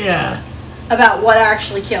not. Yeah. About what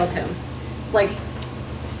actually killed him. Like,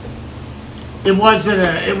 It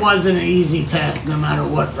wasn't an easy task, no matter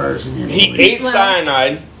what version you He believe. ate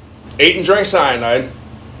cyanide, ate and drank cyanide,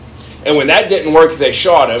 and when that didn't work, they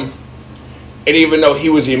shot him. And even though he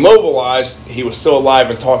was immobilized, he was still alive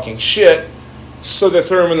and talking shit, so they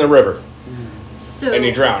threw him in the river, so and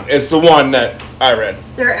he drowned. It's the one that I read.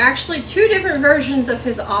 there are actually two different versions of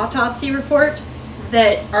his autopsy report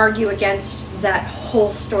that argue against that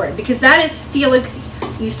whole story, because that is Felix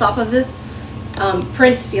Yusupov,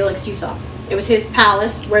 Prince Felix Yusupov. It was his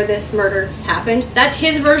palace where this murder happened. That's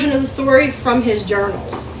his version of the story from his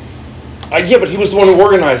journals. Yeah, but he was the one who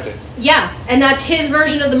organized it. Yeah, and that's his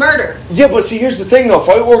version of the murder. Yeah, but see, here's the thing, though. If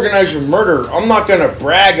I organize your murder, I'm not going to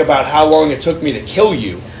brag about how long it took me to kill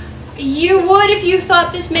you. You would if you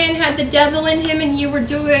thought this man had the devil in him and you were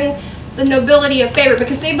doing the nobility a favor,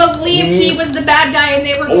 because they believed he was the bad guy and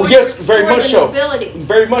they were going to restore very much the so. nobility.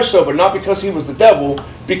 Very much so, but not because he was the devil,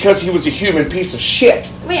 because he was a human piece of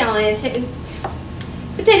shit. Well, it's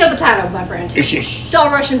potato, my friend. It's all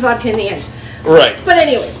Russian vodka in the end. Right. But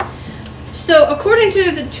anyways, so according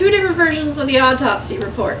to the two different versions of the autopsy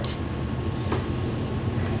report,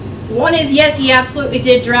 one is, yes, he absolutely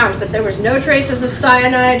did drown, but there was no traces of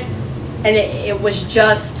cyanide, and it was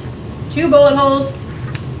just 2 bullet holes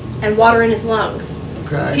and water in his lungs.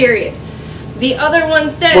 Okay. Period. The other one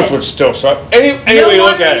said, Which would still suck. Anyway, no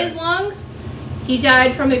look water at in it. his lungs. He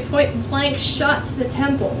died from a point-blank shot to the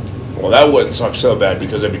temple. Well, that wouldn't suck so bad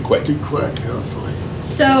because it'd be quick. Be quick, hopefully.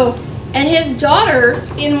 So, and his daughter,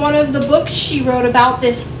 in one of the books she wrote about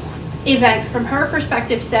this event, from her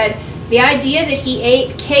perspective, said the idea that he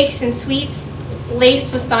ate cakes and sweets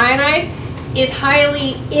laced with cyanide is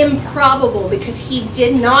highly improbable because he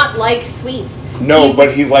did not like sweets. No,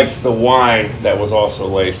 but he liked the wine that was also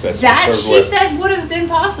laced. That's That, served she with. said, would have been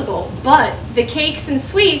possible, but the cakes and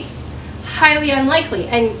sweets, highly unlikely.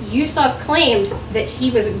 And Yusuf claimed that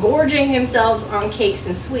he was gorging himself on cakes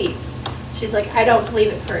and sweets. She's like, I don't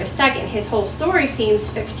believe it for a second. His whole story seems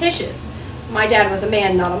fictitious. My dad was a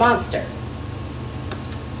man, not a monster.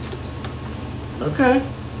 Okay.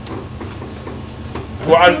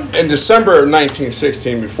 Well, in December of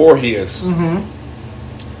 1916, before he is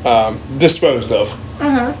disposed of,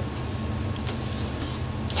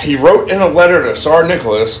 he wrote in a letter to Tsar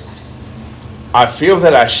Nicholas, I feel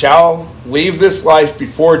that I shall leave this life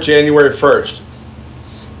before January 1st.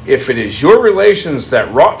 If it is your relations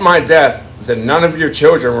that wrought my death, then none of your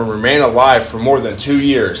children will remain alive for more than 2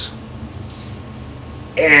 years.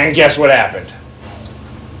 And guess what happened?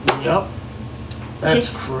 Yep. That's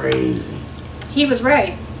crazy. He was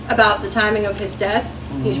right about the timing of his death.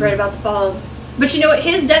 He was right about the fall of... But you know what?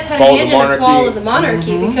 His death had Fall a of hand the in the fall monarchy. of the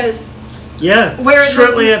monarchy because... Yeah. Where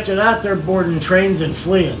Shortly the- after that, they're boarding trains and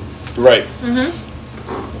fleeing. Right.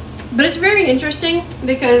 But it's very interesting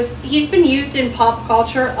because he's been used in pop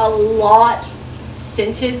culture a lot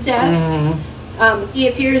since his death. He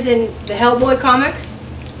appears in the Hellboy comics.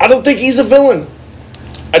 I don't think he's a villain.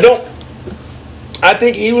 I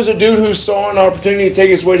think he was a dude who saw an opportunity to take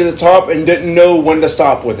his way to the top and didn't know when to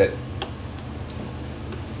stop with it.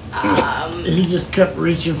 He just kept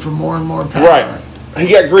reaching for more and more power. Right.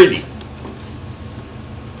 He got greedy.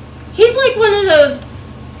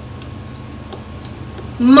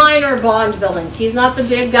 minor Bond villains. He's not the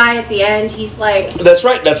big guy at the end. He's like... That's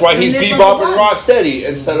right. That's why he's Bebop and Rocksteady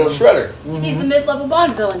instead of Shredder. He's the mid-level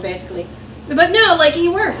Bond villain, basically. But no, like, he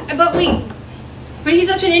works. But he's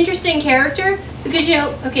such an interesting character because, you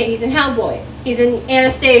know, okay, he's in Hellboy. He's in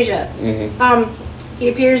Anastasia. Mm-hmm. He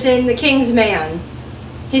appears in The King's Man.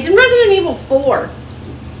 He's in Resident Evil 4.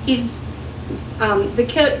 He's... the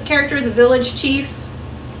character of the village chief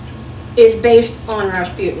is based on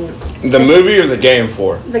Rasputin. The movie or the game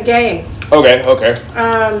for? The game. Okay.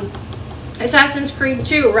 Assassin's Creed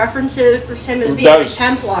 2 references him as being a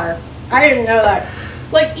Templar. I didn't know that.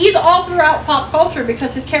 Like, he's all throughout pop culture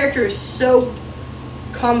because his character is so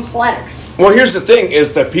complex. Well, here's the thing,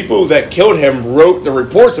 is that people that killed him wrote the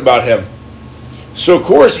reports about him. So, of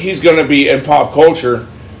course, he's going to be in pop culture,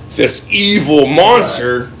 this evil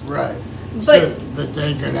monster. Right. But, so that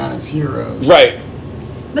they go down as heroes. Right.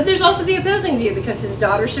 But there's also the opposing view because his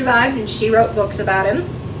daughter survived and she wrote books about him.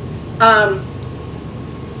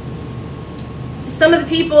 Some of the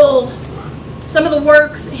people, some of the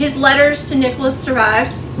works, his letters to Nicholas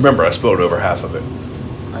survived. Remember, I spilled over half of it.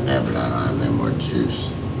 I never don't have any more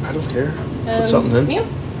juice. I don't care. Put something in. Yeah.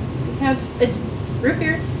 You can have, it's root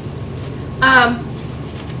beer.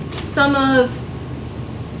 Some of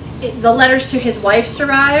the letters to his wife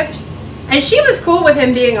survived. And she was cool with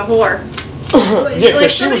him being a whore. Yeah,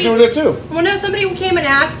 because she was doing it too. Well, no, somebody came and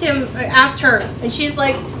asked her, and she's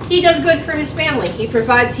like, he does good for his family. He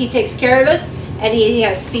provides, he takes care of us, and he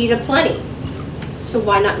has seed aplenty. So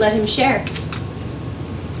why not let him share?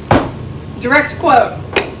 Direct quote.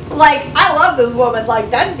 Like, I love this woman. Like,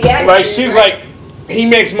 that's the attitude. Like, she's like, he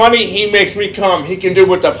makes money, he makes me come. He can do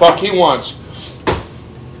what the fuck he wants.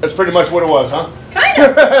 That's pretty much what it was, huh? Kind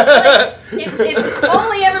of. Like, if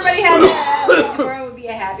only everybody had that, the world would be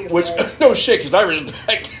a happier place. No shit, because I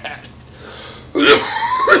respect that.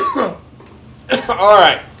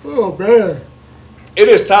 Alright. Oh, man. It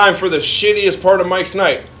is time for the shittiest part of Mike's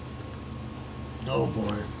night. Oh,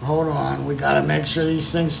 boy. Hold on. We got to make sure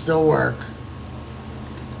these things still work.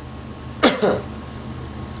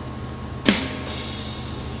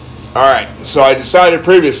 Alright, so I decided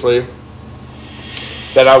previously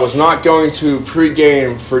that I was not going to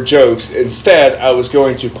pre-game for jokes. Instead, I was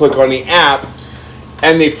going to click on the app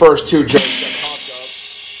and the first two jokes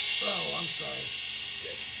that Oh, I'm sorry.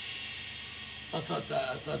 I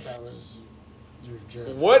thought that was your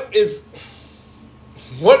joke. popped up.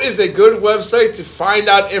 What is a good website to find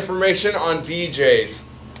out information on DJs?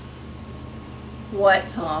 What,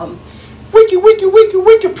 Tom?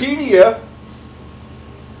 Wikipedia.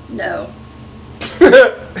 No.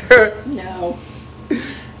 No.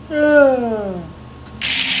 I'm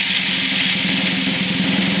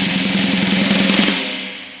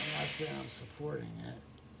not saying I'm supporting it.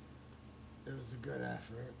 It was a good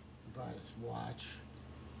effort. Buy this watch.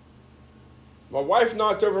 My wife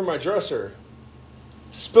knocked over my dresser,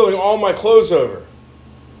 spilling all my clothes over.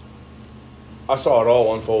 I saw it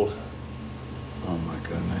all unfold. Oh my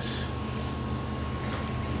goodness.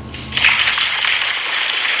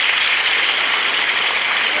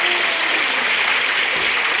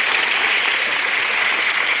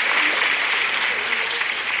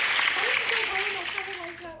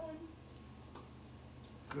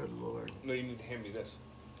 Good Lord. No, you need to hand me this.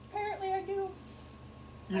 Apparently I do.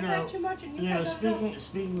 You I know, had too much and you had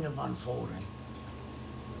speaking of unfolding.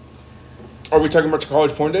 Are we talking about your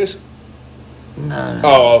college porn days? No.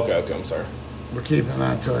 Oh, okay, I'm sorry. We're keeping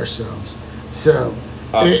that to ourselves. So,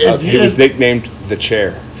 he was nicknamed the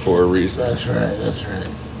Chair for a reason. That's right.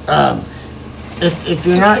 If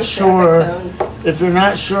you're not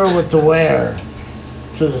sure, what to wear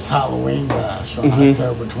to this Halloween bash on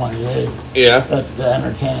October 28th, Yeah. at the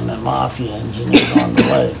Entertainment Mafia in Geneva on the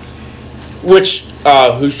Lake. Which,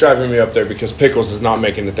 who's driving me up there? Because Pickles is not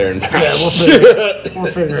making it there in March. Yeah, we'll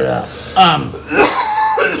figure it out.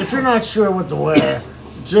 If you're not sure what to wear,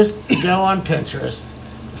 just go on Pinterest,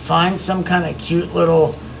 find some kind of cute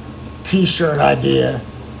little t-shirt idea,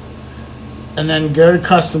 and then go to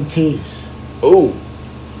Custom Tees. Ooh.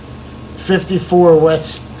 54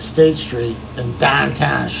 West State Street in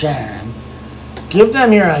downtown Sharon. Give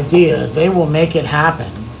them your idea. They will make it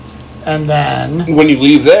happen. And then... When you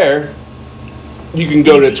leave there, you can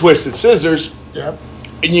go to Twisted Scissors. Yep.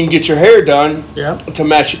 And you can get your hair done. Yep. To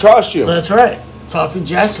match your costume. That's right. Talk to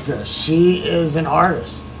Jessica. She is an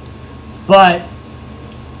artist. But...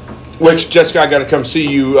 Which, Jessica, I got to come see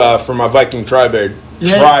you for my Viking tri-braid.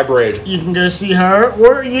 Tri-braid. You can go see her,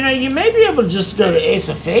 or, you may be able to just go to Ace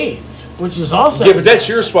of Fades, which is also... Yeah, but that's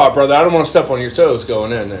your spot, brother. I don't want to step on your toes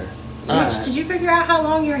going in there. Mitch, did you figure out how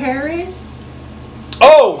long your hair is?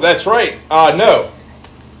 Oh, that's right. No.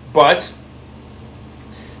 But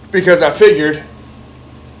because I figured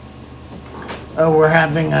Oh, we're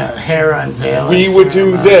having a hair unveiling. we would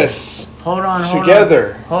do ceremony. this Hold on,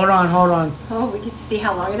 together. Hold on. Oh, we get to see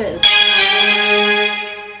how long it is.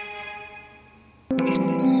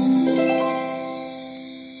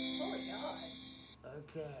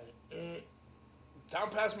 Okay, it Down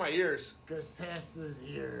past my ears, goes past his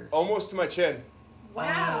ears. almost to my chin.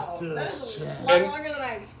 Wow, Almost to that his is a chin. lot And- longer than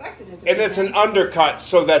I expected it to And be. it's an undercut,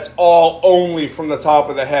 so that's all only from the top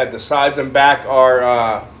of the head. The sides and back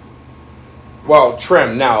are,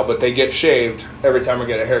 trimmed now, but they get shaved every time I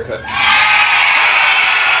get a haircut.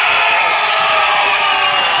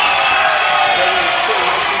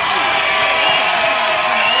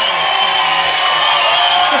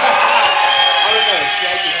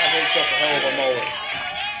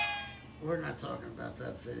 We're not talking about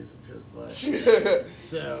that phase of his life.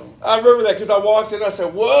 So, I remember that because I walked in and I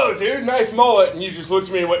said, "Whoa, dude, nice mullet," and you just looked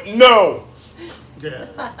at me and went, "No." yeah.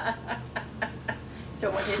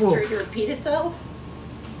 Don't want history to repeat itself.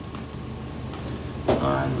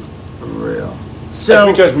 Unreal. That's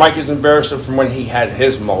So, because Mike is embarrassed from when he had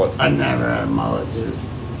his mullet. I never had a mullet, dude.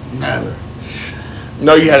 Never.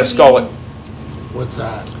 No, you had a skullet What's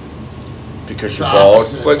that? because you're The bald,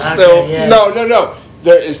 opposite. but Okay, still, yeah. no.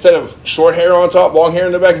 There, instead of short hair on top, long hair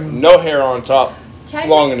in the back, no hair on top,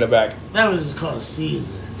 long in the back. That was called a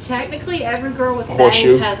Caesar. Technically, every girl with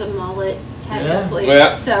Horseshoe. bangs has a mullet. Technically,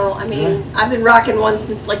 Yeah. So I mean, I've been rocking one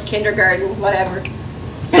since like kindergarten, whatever.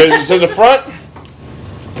 Business in the front,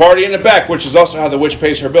 party in the back, which is also how the witch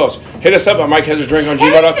pays her bills. Hit us up at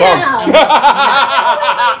MikeHasADrink@gmail.com.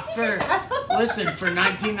 Listen, for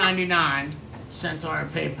 $19.99, sent to our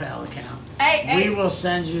PayPal account, Hey, we will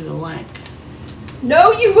send you the link.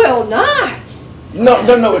 no, you will not. No,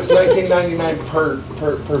 it's $19.99 per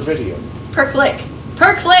video. Per click.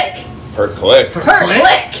 Per click. Per click. Per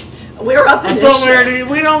click. We're up in I this thought shit.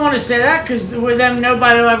 we don't want to say that because with them,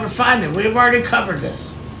 nobody will ever find it. We've already covered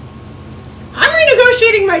this. I'm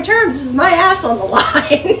renegotiating my terms. This is my ass on the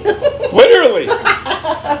line. Literally.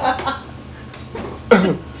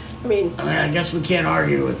 I guess we can't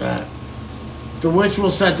argue with that. The witch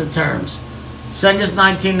will set the terms. Send us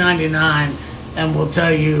 $19.99 and we'll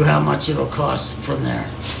tell you how much it'll cost from there.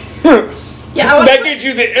 Yeah, That gives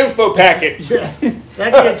you the info packet. Yeah,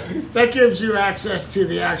 that gives you access to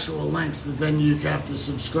the actual links that then you have to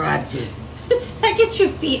subscribe to. that gets you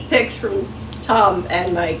feet pics from Tom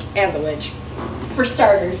and Mike and the witch, for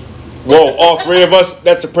starters. Whoa, all three of us,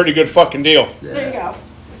 that's a pretty good fucking deal. There you go.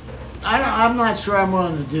 I'm not sure I'm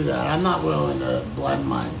willing to do that. I'm not willing to blend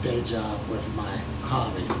my day job with my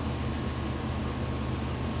hobby.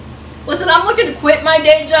 Listen, I'm looking to quit my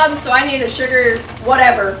day job, so I need a sugar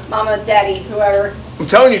whatever, mama, daddy, whoever. I'm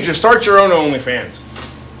telling you, just start your own OnlyFans.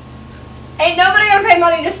 Ain't nobody gonna pay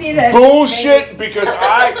money to see this. Bullshit, because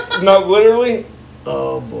literally,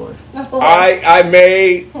 Oh boy. I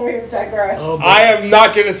may, We digress. Oh boy. I am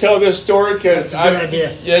not going to tell this story because That's a good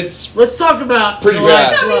idea. It's Let's talk about Pretty July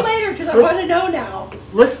bad. Tell me 12th. later, because I Let's- want to know now.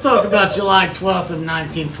 Let's talk about July 12th of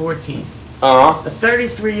 1914. uh-huh. A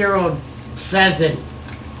 33-year-old pheasant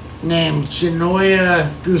named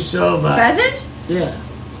Chenoya Gusova. Pheasant? Yeah.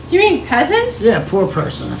 You mean peasant? Yeah, poor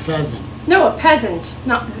person, a pheasant. No, a peasant.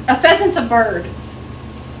 Not a pheasant's a bird.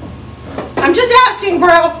 I'm just asking,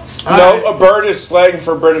 bro. No, a bird is slang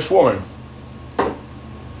for British woman.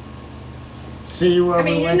 See where I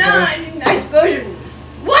we mean, went no, there? I suppose you're.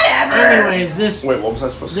 Whatever. Anyways, Wait, what was I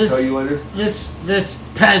supposed to This- tell you later? this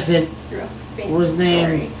peasant Your famous was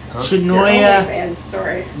named story. Your Chenoya OnlyFans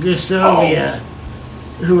story. Gusovia,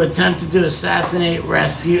 who attempted to assassinate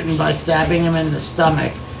Rasputin by stabbing him in the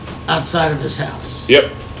stomach outside of his house.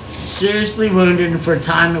 Yep. Seriously wounded, and for a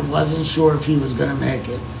time it wasn't sure if he was going to make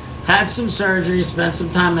it. Had some surgery, spent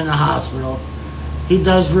some time in the hospital. He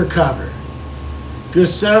does recover.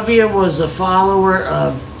 Gusovia was a follower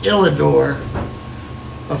of Ilidor,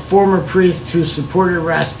 a former priest who supported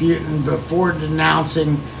Rasputin before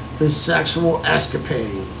denouncing his sexual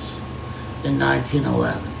escapades in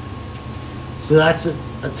 1911. So that's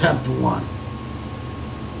attempt one.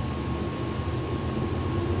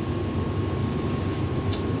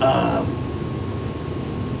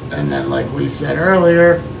 And then, like we said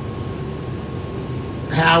earlier,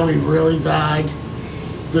 how he really died.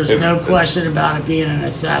 There's no question about it being an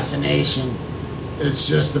assassination. It's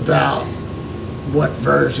just about what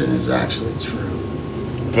version is actually true.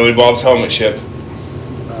 Billy Bob's helmet shipped.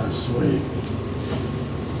 Sweet.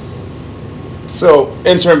 So,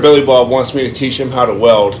 intern Billy Bob wants me to teach him how to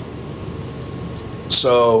weld.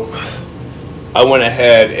 So, I went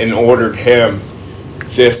ahead and ordered him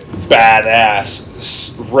this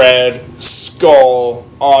badass red skull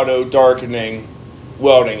auto darkening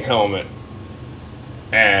welding helmet,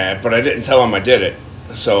 but I didn't tell him I did it.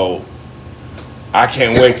 So I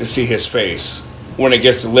can't wait to see his face when it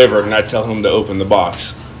gets delivered and I tell him to open the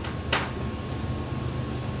box.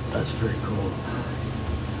 That's pretty cool.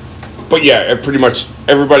 But yeah, pretty much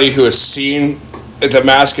everybody who has seen the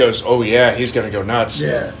mask goes, oh yeah, he's going to go nuts.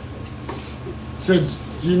 Yeah. So,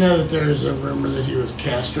 do you know that there's a rumor that he was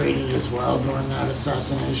castrated as well during that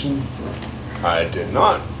assassination? I did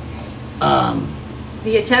not.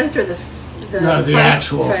 The attempt or the No, the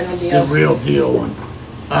actual, the real deal one.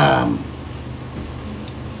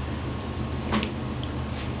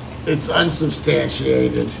 It's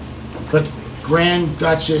unsubstantiated, but Grand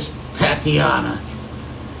Duchess Tatiana,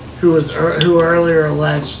 who earlier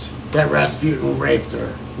alleged that Rasputin raped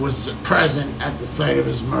her, was present at the site of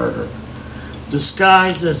his murder,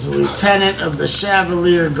 disguised as a lieutenant of the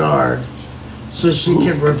Chevalier Guard, so she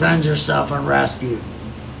could revenge herself on Rasputin.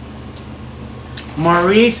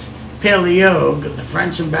 Maurice Paleog, the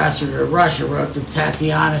French ambassador to Russia, wrote that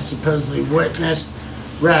Tatiana supposedly witnessed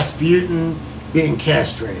Rasputin being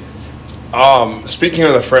castrated. Speaking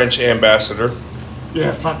of the French ambassador.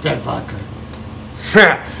 Yeah, fuck that vodka.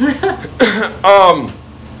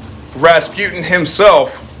 Rasputin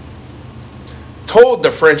himself told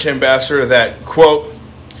the French ambassador that, quote,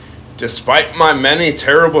 despite my many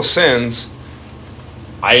terrible sins,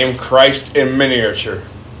 I am Christ in miniature.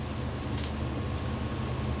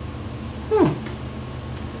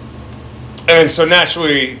 And so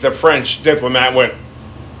naturally, the French diplomat went,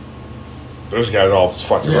 this guy's off his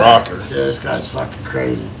fucking rocker. Yeah, this guy's fucking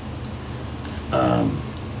crazy.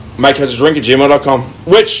 Mike has a drink at gmail.com.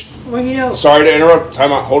 Which, well, you know, sorry to interrupt.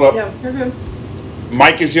 Time out. Hold up. No, you're good.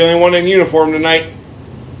 Mike is the only one in uniform tonight.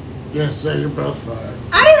 Yes, so you're both fired.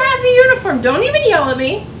 I don't have a uniform. Don't even yell at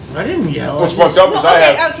me. I didn't yell. What's fucked up is I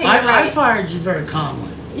have... Okay, you're right. I fired you very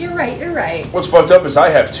calmly. You're right. What's fucked up is I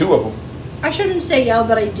have two of them. I shouldn't say yell,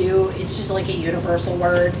 but I do. It's just like a universal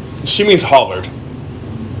word. She means hollered.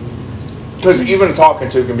 Because even talking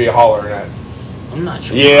to can be a hollering at. I'm not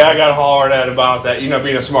your Yeah, mama. I got hollered at about that. You know,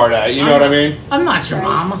 being a smart at. You know what I mean? I'm not your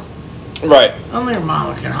mama. Right. Only your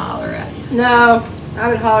mama can holler at you. No,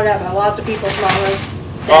 I've been hollered at by lots of people's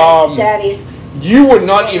mamas. Daddies. You would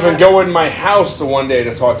not even go in my house the one day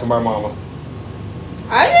to talk to my mama.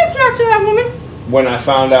 I didn't talk to that woman. When I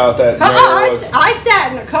found out that Mary was... I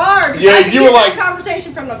sat in the car. Yeah, I could you hear were like... that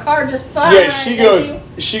conversation from the car just fine. Yeah, she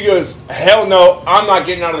goes, hell no, I'm not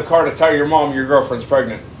getting out of the car to tell your mom your girlfriend's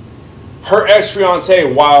pregnant. Her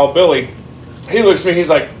ex-fiancé, Wild Billy, he looks at me, he's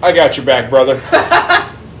like, I got your back, brother.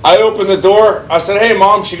 I opened the door, I said, hey,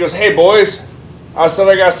 Mom. She goes, hey, boys. I said,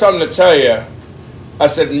 I got something to tell you. I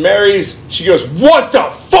said, Mary's, she goes, what the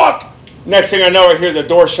fuck? Next thing I know, I hear the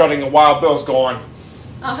door shutting and Wild Bill's gone.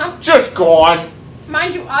 Uh-huh. Just gone.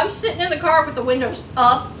 Mind you, I'm sitting in the car with the windows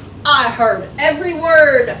up. I heard every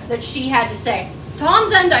word that she had to say.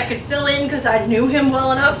 Tom's end I could fill in because I knew him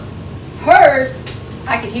well enough. Hers,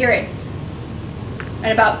 I could hear it.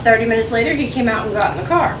 And about 30 minutes later, he came out and got in the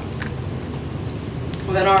car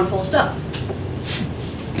with an arm full of stuff.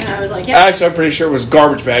 And I was like, yeah. Actually, I'm pretty sure it was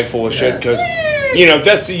garbage bag full of shit because, you know,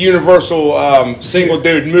 that's the universal single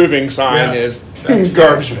dude moving sign is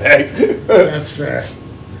garbage bags. That's fair.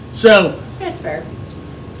 So, That's fair.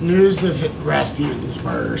 news of Rasputin's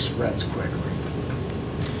murder spreads quickly.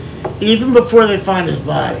 Even before they find his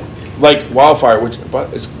body. Like wildfire,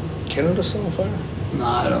 but is Canada still on fire? No,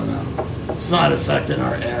 I don't know. It's not affecting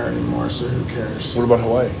our air anymore, so who cares? What about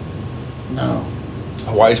Hawaii? No.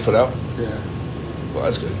 Hawaii's put out? Yeah. Well,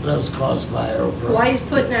 that's good. That was caused by Oprah. Why he's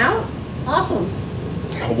putting out? Awesome.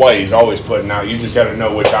 Hawaii's always putting out. You just got to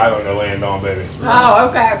know which island to land on, baby. Oh,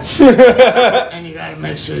 okay. And you gotta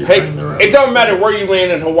make sure you bring the rope. It doesn't matter where you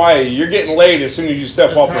land in Hawaii. You're getting laid as soon as you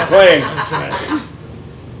step off the plane. That's right.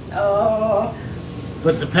 Oh.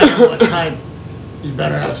 But depending on what type, you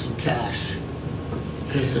better have some cash.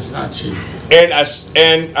 Because it's not cheap. And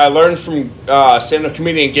I learned from stand-up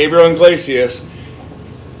comedian Gabriel Iglesias,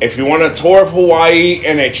 if you want a tour of Hawaii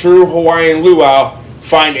and a true Hawaiian luau,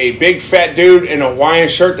 find a big fat dude in a Hawaiian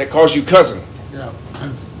shirt that calls you cousin. Yeah,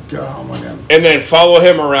 and go home with him. And then follow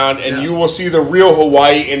him around, and you will see the real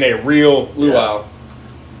Hawaii in a real luau.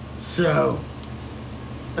 So,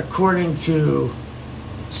 according to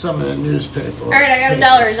some of the newspaper... All right, I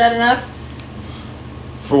got $1. Is that enough?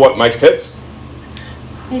 For what, Mike's tits?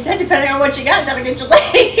 He said, depending on what you got, that'll get you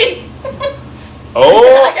laid.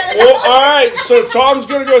 Oh, well, all right. So Tom's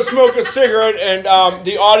gonna go smoke a cigarette, and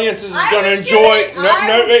the audience is going to enjoy.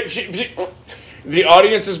 The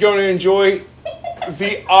audience is going to enjoy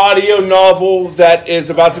the audio novel that is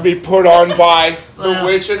about to be put on by The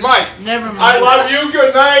Witch and Mike. Never mind. I love you.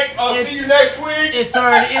 Good night. I'll see you next week. It's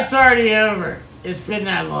already over. It's been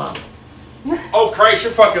that long. Oh, Christ,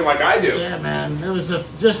 you're fucking like I do. Yeah, man. It was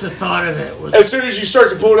just the thought of it. Was, as soon as you start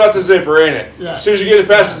to pull it out the zipper, ain't it? Yeah. As soon as you get it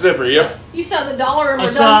past the zipper, yep. You saw the dollar and I we're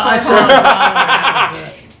saw done for. the dollar. That was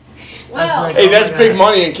it. Well, like, Hey, oh that's my big God.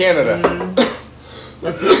 money in Canada.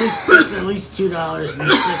 That's at least $2.60.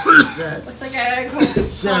 looks like I gotta go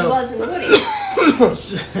find Buzz and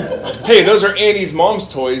Woody. Hey, those are Annie's mom's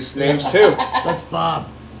toys names too. That's Bob.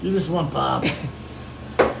 You just want Bob.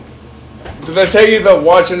 Did I tell you the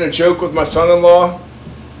watching a joke with my son-in-law?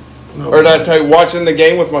 No, Or did I tell you watching the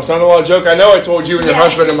game with my son-in-law joke? I know I told you and your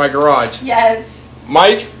husband in my garage. Yes.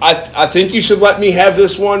 Mike, I think you should let me have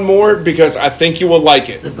this one more because I think you will like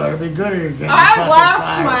it. It better be good or you're getting I fucking laughed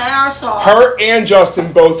fired. my ass off. Her and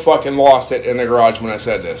Justin both fucking lost it in the garage when I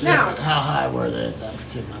said this. No. How high were they at that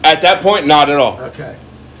particular? At that point, not at all. Okay.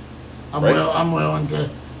 I'm Right. I'm willing to.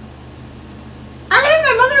 I think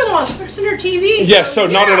my mother-in-law's fixing her TV. Yes, so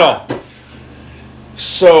not at all.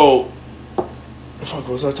 So, fuck,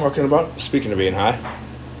 what was I talking about? Speaking of being high.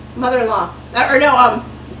 Mother-in-law. Or no,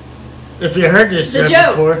 If you heard this The joke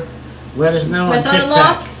joke. before, let us know My on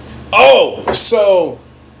son-in-law? TikTok. Oh, so,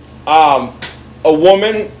 a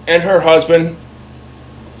woman and her husband,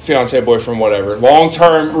 fiance, boyfriend, whatever,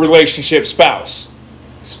 long-term relationship spouse,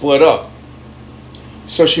 split up.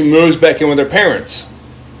 So she moves back in with her parents.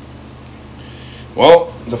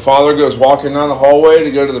 Well, the father goes walking down the hallway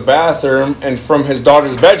to go to the bathroom, and from his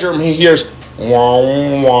daughter's bedroom, he hears, wow,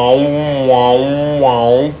 wow, wow,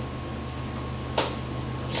 wow.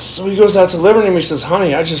 So he goes out to the living room. He says,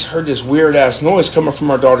 honey, I just heard this weird ass noise coming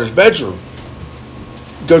from our daughter's bedroom.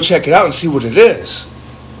 Go check it out and see what it is.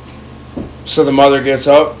 So the mother gets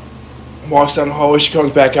up, walks down the hallway. She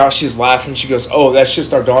comes back out. She's laughing. She goes, oh, that's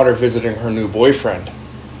just our daughter visiting her new boyfriend.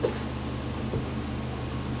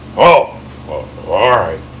 Oh, well, all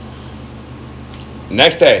right.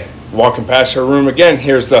 Next day, walking past her room again,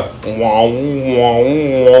 here's the wow,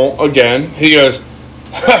 wow, wow again. He goes,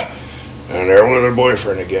 ha. And they're with her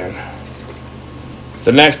boyfriend again.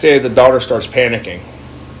 The next day, the daughter starts panicking.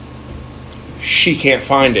 She can't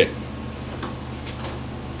find it.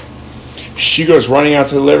 She goes running out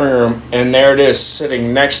to the living room, and there it is,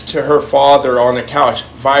 sitting next to her father on the couch,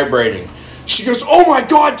 vibrating. She goes, oh my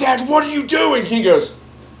God, Dad, what are you doing? He goes,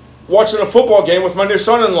 watching a football game with my new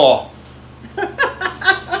son-in-law.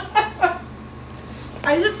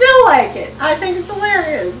 I just still like it. I think it's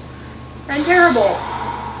hilarious. And terrible.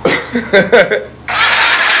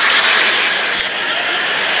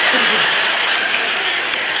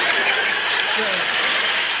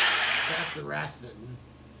 Back to Rasputin.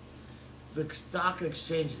 The Stock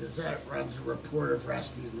Exchange Gazette runs a report of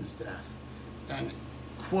Rasputin's death. And,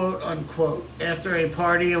 quote unquote, after a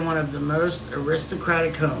party in one of the most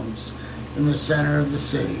aristocratic homes in the center of the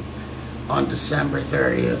city on December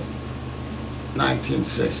 30th,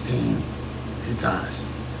 1916, he dies.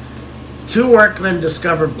 Two workmen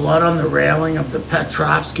discover blood on the railing of the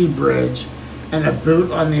Petrovsky Bridge and a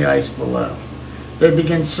boot on the ice below. They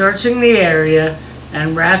begin searching the area,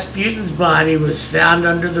 and Rasputin's body was found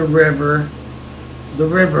under the river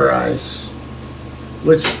ice,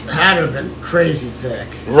 which had to have been crazy thick.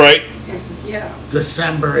 Right. Yeah.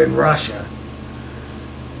 December in Russia.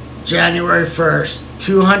 January 1st,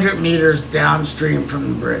 200 meters downstream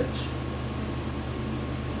from the bridge.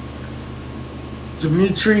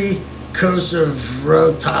 Dmitry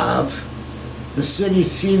Kosovrotov, the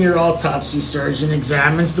city's senior autopsy surgeon,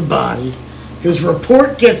 examines the body. His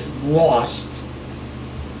report gets lost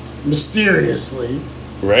mysteriously.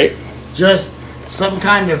 Right. Just some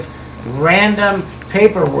kind of random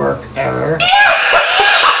paperwork error.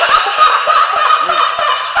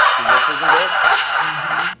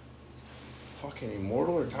 Fucking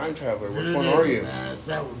immortal or time traveler? Which one are you? Man, it's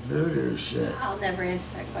that voodoo shit. I'll never answer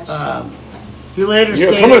that question. He later You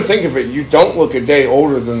know, stated, come to think of it, you don't look a day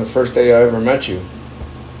older than the first day I ever met you.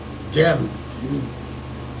 Jim,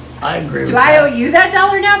 I agree Do with I that. owe you that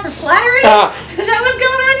 $1 now for flattery? Is that what's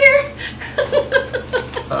going on here?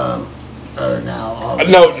 Now, all of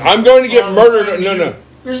a No, sudden- I'm going to get all of a murdered. sudden No, you- no.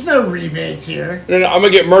 There's no rebates here. No, I'm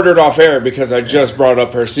going to get murdered off air because I just brought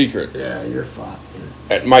up her secret. Yeah, you're fucked, dude.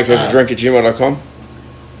 At MikeHasADrink@gmail.com.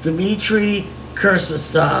 Dmitry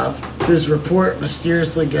Kursastov, whose report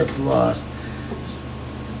mysteriously gets lost,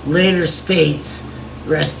 later states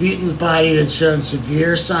Rasputin's body had shown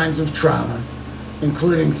severe signs of trauma,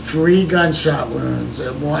 including 3 gunshot wounds,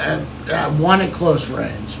 one at close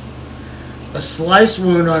range, a slice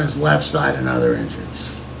wound on his left side, and other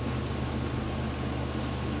injuries.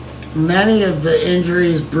 many of the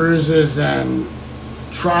injuries, bruises, and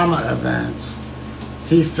trauma events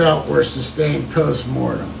he felt were sustained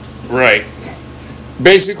post-mortem. Right.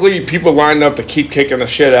 Basically, people lined up to keep kicking the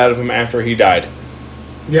shit out of him after he died.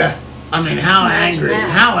 Yeah. I mean, how Imagine angry? that.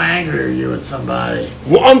 How angry are you at somebody?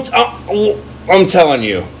 Well, I'm telling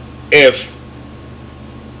you, if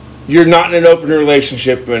you're not in an open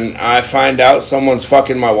relationship and I find out someone's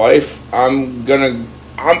fucking my wife, I'm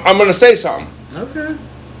gonna say something. Okay.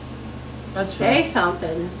 That's Say fair.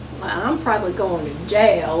 something. Well, I'm probably going to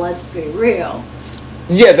jail. Let's be real.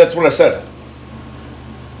 Yeah, that's what I said.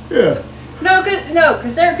 Yeah. No,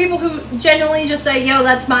 because there are people who genuinely just say, "Yo,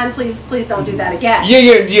 that's mine. Please don't do that again."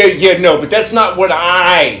 Yeah. No, but that's not what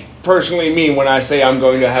I personally mean when I say I'm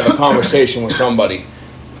going to have a conversation with somebody.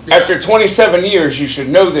 After 27 years, you should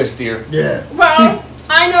know this, dear. Yeah. Well,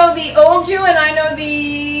 I know the old you and I know the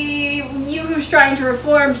you who's trying to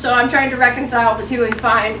reform, so I'm trying to reconcile the two and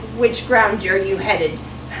find which ground are you headed.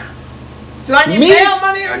 Do I need Me? bail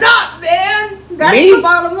money or not, man? That's Me? the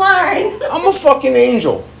bottom line. I'm a fucking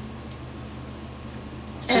angel.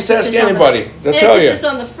 Just ask Emphasis on anybody. the- They'll tell you. Emphasis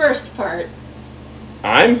on the first part.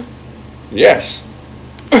 I'm? Yes.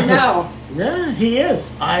 No. Yeah, he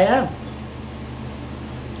is. I am.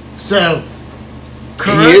 So,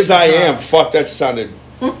 He is, I am. Fuck, that sounded...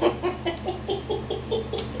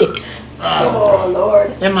 Oh,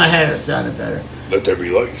 Lord. In my head, it sounded better. Let there be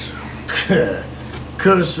light.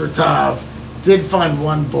 Khosrow did find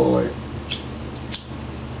one bullet.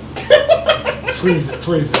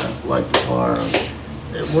 please don't light the bar.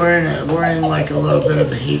 We're in like a little bit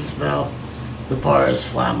of a heat spell. The bar is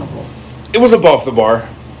flammable. It was above the bar.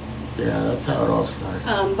 Yeah, that's how it all starts.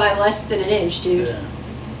 By less than an inch, dude. Yeah.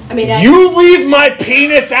 I mean, You leave my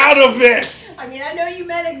penis out of this! I mean, I know you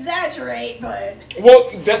meant exaggerate, but Well,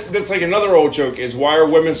 that's like another old joke, is why are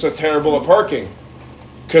women so terrible at parking?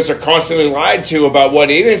 Because they're constantly lied to about what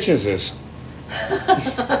 8 inches is.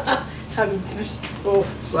 I'm just. Oh.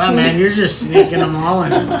 Well, man, you're just sneaking them all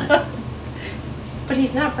in tonight. But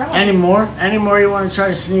he's not wrong. Any more? Any more you want to try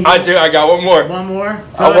to sneak? I do. I got one more. One more?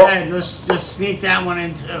 I Go wa- ahead. Let's just sneak that one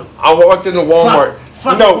in too. I walked into Walmart.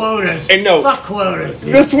 Fuck no, quotas. and no, Fuck quotas.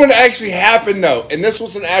 Dude. this one actually happened though, and this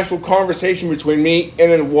was an actual conversation between me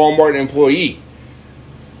and a Walmart employee.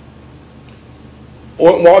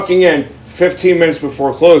 Walking in 15 minutes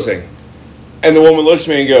before closing, and the woman looks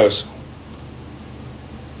at me and goes,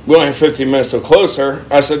 "We only have 15 minutes to close, sir."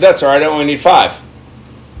 I said, "That's all right. I only need 5."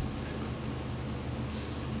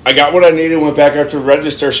 I got what I needed, went back up to the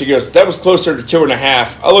register. She goes, "That was closer to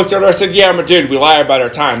 2.5." I looked at her, I said, "Yeah, I'm a dude. We lie about our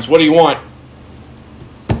times. What do you want?"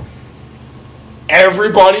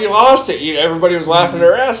 Everybody lost it. Everybody was laughing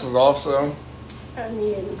their asses off, so. I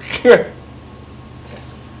mean,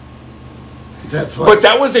 That's why. But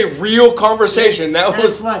that was a real conversation.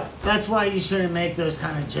 That's why you shouldn't make those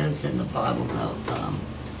kind of jokes in the Bible Belt, Tom.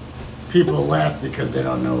 People laugh because they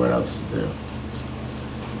don't know what else to do.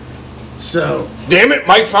 So, Damn it,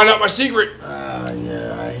 Mike found out my secret.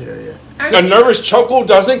 yeah, I hear you. A nervous chuckle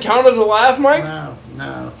doesn't count as a laugh, Mike?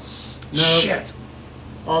 No. Shit.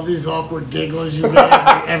 All these awkward giggles you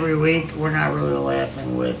get every week, we're not really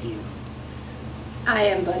laughing with you. I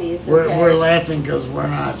am, buddy. It's We're, okay. we're laughing because we're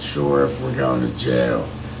not sure if we're going to jail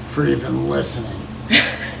for even listening.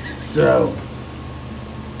 So,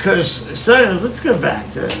 anyways, let's go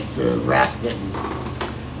back to Rasputin.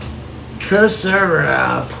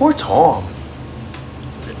 Khosrow. Poor Tom.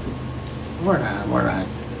 We're not.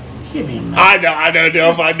 Give me a minute. I know,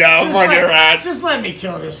 I'm fucking around. Just let me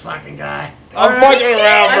kill this fucking guy. I'm fucking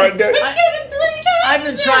around, bro. I've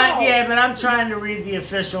been trying, but I'm trying to read the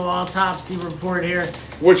official autopsy report here.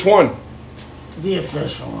 Which one? The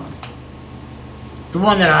official one. The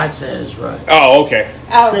one that I said is right. Oh, okay.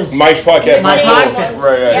 Oh, 'Cause Mike's podcast. My report. podcast.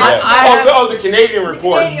 Right. Yeah. The Canadian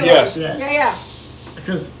report. Canadian Yes. Yeah. yeah.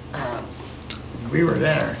 Because we were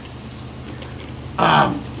there.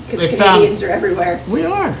 Because They Canadians are everywhere. We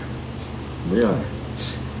are.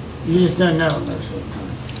 You just don't know it most of the time.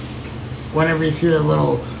 Whenever you see the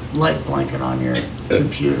little light blinking on your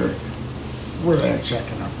computer, we're there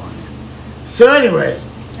checking up on you. So, anyways,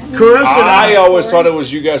 Khosrow. I always thought it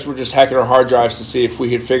was you guys were just hacking our hard drives to see if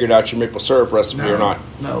we had figured out your maple syrup recipe or not.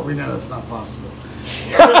 No, we know that's not possible.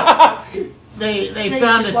 They you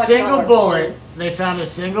found a just watch single all our bullet. porn. They found a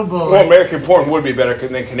single bullet. Well, American porn would be better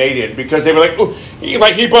than Canadian because they were like, "Ooh,"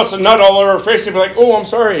 like he busted a nut all over her face. They'd be like, "Oh, I'm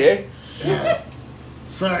sorry, eh?"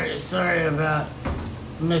 Sorry about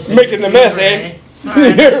missing Making the your mess, beaver, eh? Sorry,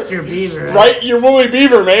 I missed your beaver. eh? Right, your woolly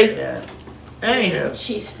beaver, mate. Yeah. Anywho,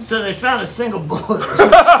 Jesus. so they found a single bullet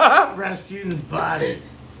in Rasputin's body.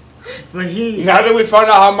 But he. Now that we found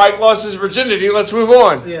out how Mike lost his virginity, let's move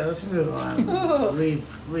on. Yeah, let's move on.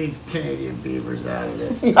 leave Canadian beavers out of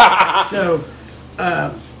this. So,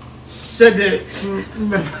 said that.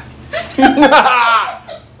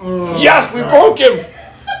 Yes, we broke him.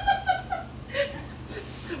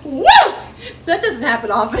 Woo! That doesn't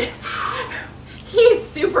happen often. He's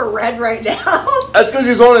super red right now. That's because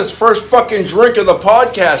he's on his first fucking drink of the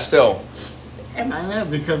podcast still. I know,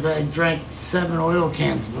 because I drank 7 oil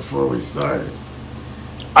cans before we started.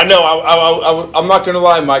 I know. I'm not gonna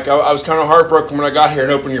lie, Mike. I was kind of heartbroken when I got here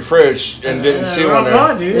and opened your fridge and didn't see one there.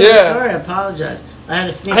 Oh, dude. Yeah. Sorry, I apologize. I had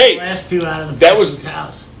to sneak the last 2 out of the person's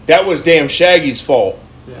house. That was damn Shaggy's fault.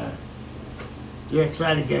 Yeah. You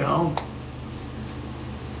excited to get home?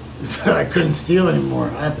 So I couldn't steal anymore.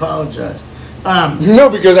 I apologize. No,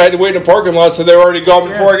 because I had to wait in the parking lot, so they were already gone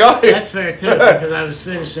before I got here. That's fair too, because I was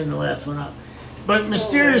finishing the last one up. But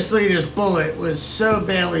mysteriously, this bullet was so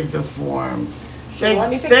badly deformed,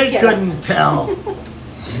 they couldn't tell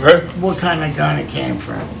what kind of gun it came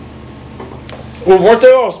from. Well, weren't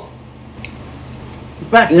they all?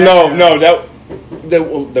 Back then, No,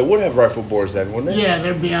 they would have rifle bores then, wouldn't they? Yeah,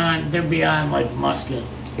 they're beyond like musket.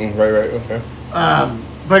 Right, okay.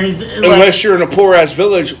 But unless you're in a poor ass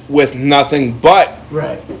village with nothing but.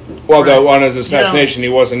 Right. Although on his assassination, he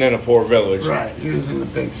wasn't in a poor village. Right, he was in the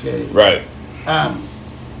big city. Right.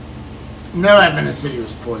 No evidence that he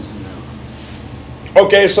was poisoned, though.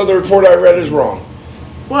 Okay, so the report I read is wrong.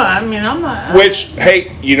 Well, I mean, I'm not. Which,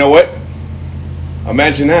 hey, you know what?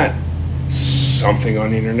 Imagine that. Something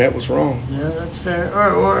on the internet was wrong. Yeah, that's fair.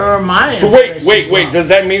 Or my. So wait. Does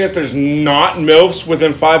that mean that there's not MILFs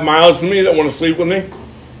within 5 miles of me that want to sleep with me?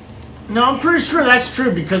 No, I'm pretty sure that's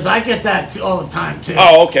true because I get that all the time too.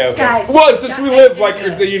 Oh, okay. Guys, well, since we live like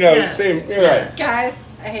same. You're right.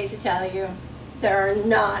 Guys, I hate to tell you, there are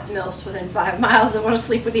not MILFs within 5 miles that want to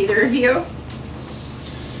sleep with either of you.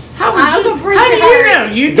 How do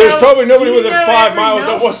you know? There's probably nobody within 5 miles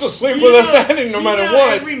that wants to sleep with us, no matter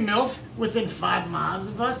what. Every MILF within 5 miles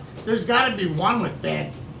of us, there's got to be one with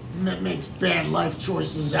that makes bad life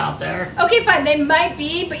choices out there. Okay, fine, they might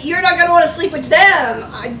be, but you're not going to want to sleep with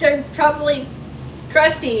them. They're probably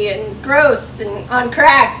crusty and gross and on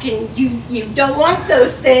crack, and you don't want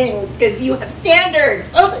those things because you have standards,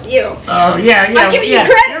 both of you. Oh, yeah. I'm giving you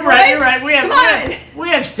credit, You're right. We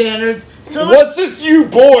have standards. So what's this, you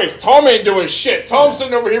boys? Tom ain't doing shit. Tom's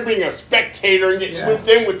sitting over here being a spectator and getting looped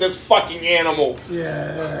in with this fucking animal.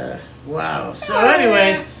 Yeah. Wow. So,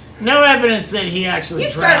 anyways, no evidence that he actually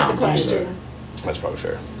drowned. You started the question. Either. That's probably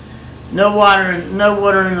fair. No water in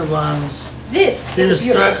the lungs. This is a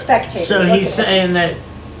beautiful spectator. So he's saying that.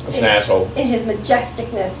 That's an asshole. In his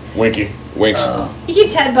majesticness. Winky. Winks. He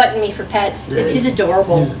keeps headbutting me for pets. Yeah, he's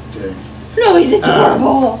adorable. He's a dick. No, he's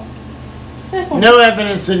adorable. No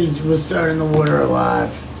evidence that he was thrown in the water alive.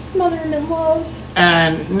 Smother him in love.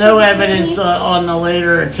 And no evidence on the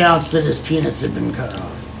later accounts that his penis had been cut off.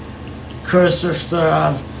 Khrushchev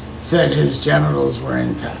said his genitals were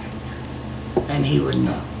intact. And he would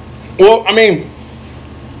know. Well, I mean,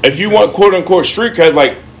 if you want quote unquote street cred,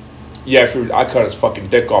 like, yeah, I cut his fucking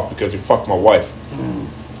dick off because he fucked my wife.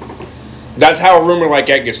 That's how a rumor like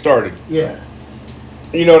that gets started. Yeah.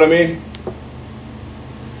 You know what I mean?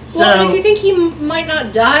 Well, if you think he might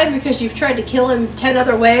not die because you've tried to kill him 10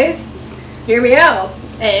 other ways, hear me out.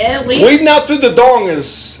 At least bleeding out through the dong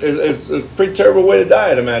is a pretty terrible way to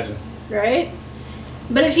die, I'd imagine. Right?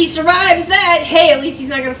 But if he survives that, hey, at least he's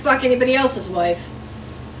not going to fuck anybody else's wife.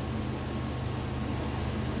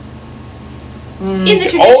 In the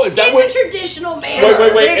traditional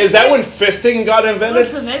manner. Wait. Is that when fisting got invented?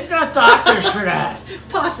 Listen, they've got doctors for that.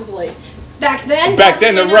 Possibly. Back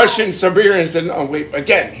then, the Russian Siberians didn't. Oh, wait.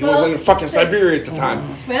 Again, he wasn't in fucking Siberia at the time.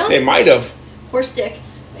 Well, they might have. Horse dick.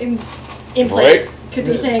 Implant. Right? Could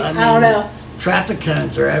be a thing. I don't know. Traffic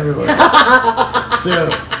cones are everywhere. So,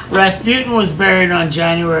 Rasputin was buried on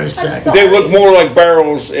January 2nd. They look more like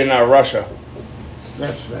barrels in Russia.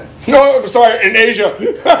 That's fair. No, I'm sorry, in Asia.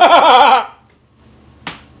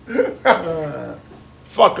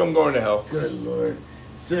 Fuck, I'm going to hell. Good Lord.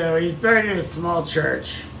 So, he's buried in a small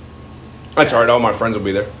church. That's alright, all my friends will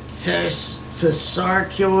be there. Tsarskoye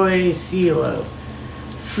Selo.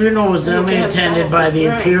 Funeral was only attended by the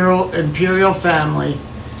imperial family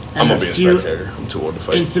and I'm gonna a be a few spectator. I'm too old to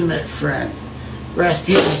fight. intimate friends.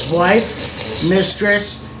 Rasputin's wife,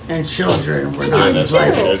 mistress, and children were not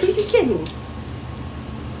invited. You're kidding.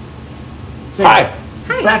 Hi.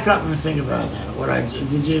 Back up and think about that.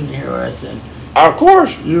 Did you even hear what I said? Of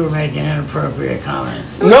course. You were making inappropriate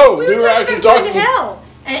comments. No, we were actually talking talking. to hell.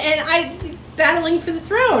 And I battling for the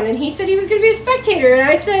throne, and he said he was going to be a spectator, and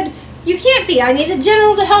I said, You can't be. I need a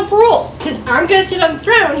general to help rule. Because I'm going to sit on the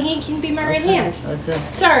throne. He can be my right hand. Okay.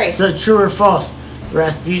 Sorry. So, true or false?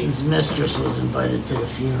 Rasputin's mistress was invited to the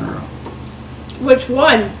funeral. Which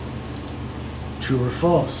one? True or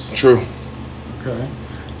false? True. Okay.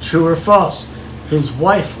 True or false? His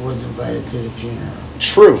wife was invited to the funeral.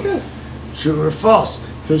 True. True or false?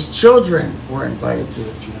 His children were invited to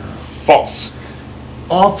the funeral. False.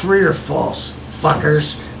 All three are false,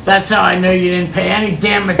 fuckers. That's how I know you didn't pay any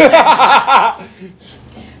damn attention.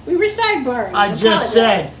 We were sidebarring. I just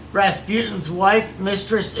said Rasputin's wife,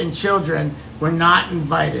 mistress, and children were not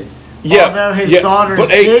invited. Yeah, Although his yeah, daughters but,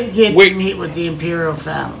 hey, did get wait. to meet with the imperial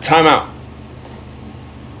family. Time out.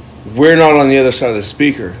 We're not on the other side of the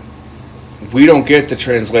speaker. We don't get the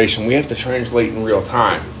translation. We have to translate in real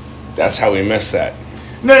time. That's how we miss that.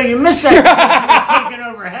 No, you missed that because you're taking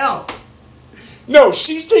over hell. No,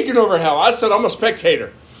 she's taking over hell. I said I'm a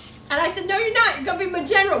spectator. And I said, no, you're not. You're going to be my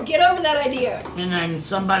general. Get over that idea. And then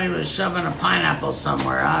somebody was shoving a pineapple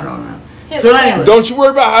somewhere. I don't know. Yeah, So yeah. anyway. Don't you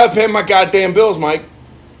worry about how I pay my goddamn bills, Mike.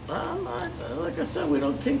 Like I said, we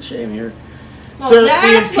don't kink shame here. Well, So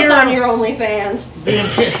that's what's on your OnlyFans.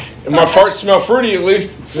 And my farts smell fruity at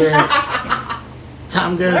least.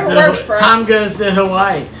 Tom Whatever works, bro. goes to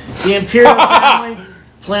Hawaii. The imperial family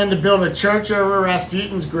planned to build a church over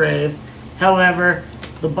Rasputin's grave. However,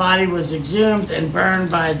 the body was exhumed and burned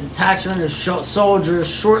by a detachment of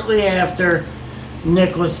soldiers shortly after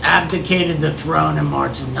Nicholas abdicated the throne in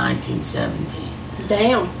March of 1917.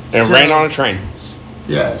 Damn. And ran on a train.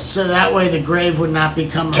 Yeah, so that way the grave would not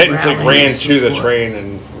become Technically a rallying ran to the support. train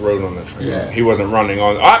and rode on the train. Yeah. He wasn't running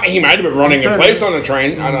on. I mean, he might have been running in place on the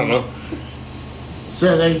train. I don't know.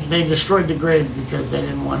 So they destroyed the grave because they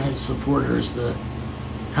didn't want his supporters to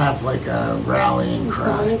have like a rallying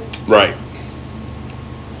cry. Right.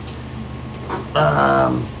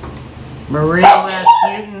 Maria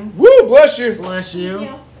Rasputin, Woo, bless you. bless you.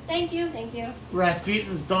 Thank you. Thank you.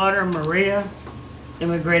 Rasputin's daughter Maria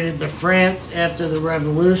immigrated to France after the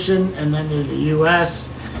revolution and then to the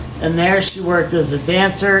U.S. And there she worked as a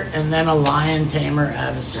dancer and then a lion tamer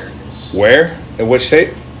at a circus. Where? In which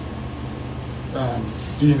state?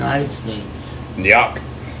 The United States. Yuck.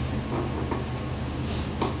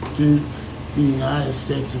 The United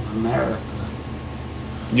States of America.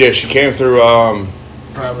 Yeah, she came through,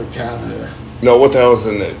 Probably Canada. no, what the hell's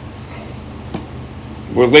in it?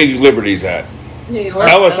 Where Lady Liberty's at? New York.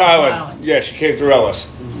 Ellis Ellis Island. Island. Yeah, she came through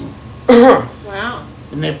Ellis. Wow.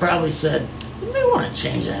 And they probably said, we may want to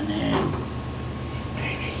change that name.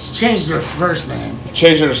 She changed her first name.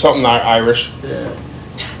 Changed it to something Irish.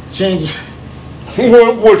 Changed.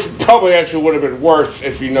 Which probably actually would have been worse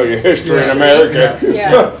if you know your history in America.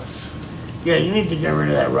 Yeah. Yeah, you need to get rid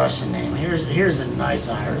of that Russian name. Here's a nice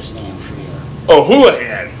Irish name for you. Oh,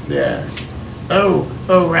 Houlihan. Yeah.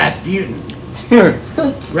 Oh, Rasputin.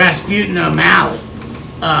 Rasputin O'Malley.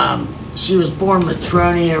 She was born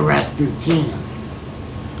Matronia Rasputina.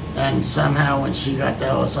 And somehow when she got to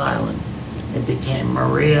Ellis Island, it became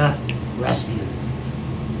Maria Rasputin.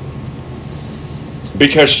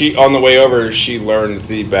 Because she, on the way over, she learned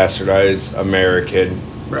the bastardized American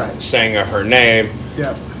Right. saying of her name.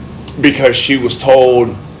 Yep. Because she was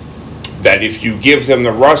told that if you give them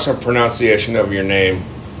the Russian pronunciation of your name,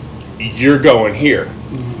 you're going here.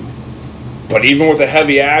 But even with a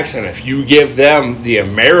heavy accent, if you give them the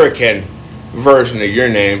American version of your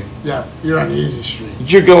name, Yep. You're on the easy street.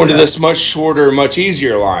 you're going to this much shorter, much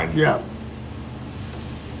easier line. Yep.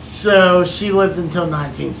 So she lived until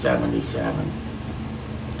 1977.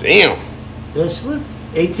 Damn. Yeah, she lived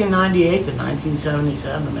 1898 to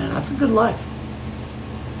 1977, man. That's a good life.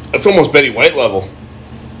 That's almost Betty White level.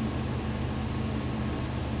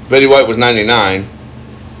 Betty White was 99.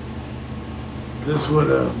 This would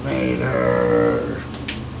have made her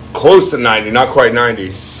Close to 90, not quite 90.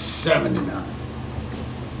 79.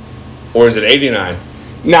 Or is it 89?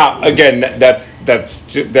 Now, again, that's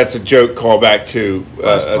a joke callback to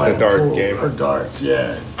Us the playing dart pool game. Or darts,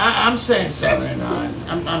 yeah. I'm saying 79.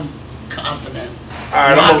 I'm confident.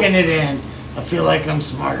 right, Locking it in. I feel like I'm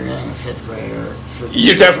smarter than a fifth grader.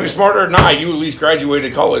 You're definitely smarter than I. You at least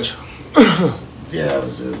graduated college. Yeah, that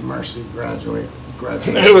was a Mercy graduate.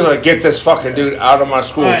 It was like, get this fucking dude out of my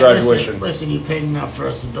school All right, graduation. Listen, you paid enough for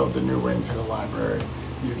us to build the new wing to the library.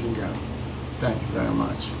 You can go. Thank you very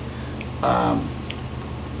much.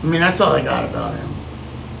 I mean, that's all I got about him.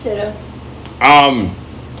 Ditto.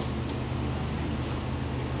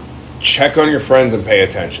 Check on your friends and pay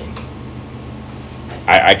attention.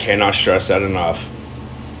 I cannot stress that enough.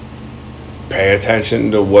 Pay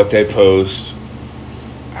attention to what they post,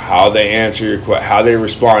 how they answer your how they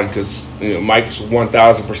respond, because Mike's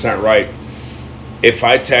 1000% right. if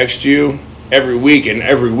I text you every week and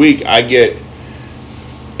every week I get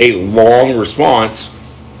a long response,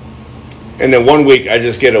 and then one week I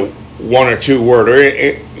just get a 1 or 2 word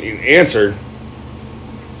answer,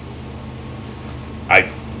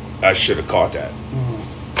 I should have caught that.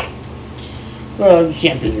 Well, you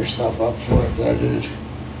can't beat yourself up for it, though, dude.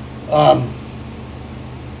 I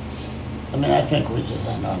mean, I think we just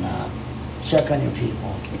end on that. Check on your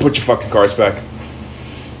people. Put your fucking cards back.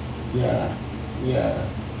 Yeah,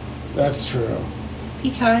 that's true.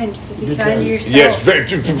 Be kind. Be Because- kind to yourself.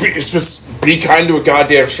 Yes, be kind to a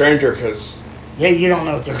goddamn stranger, because Yeah, you don't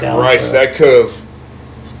know what they're going Christ, through.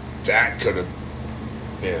 that could have,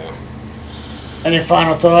 yeah. Any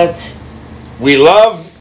final thoughts? We love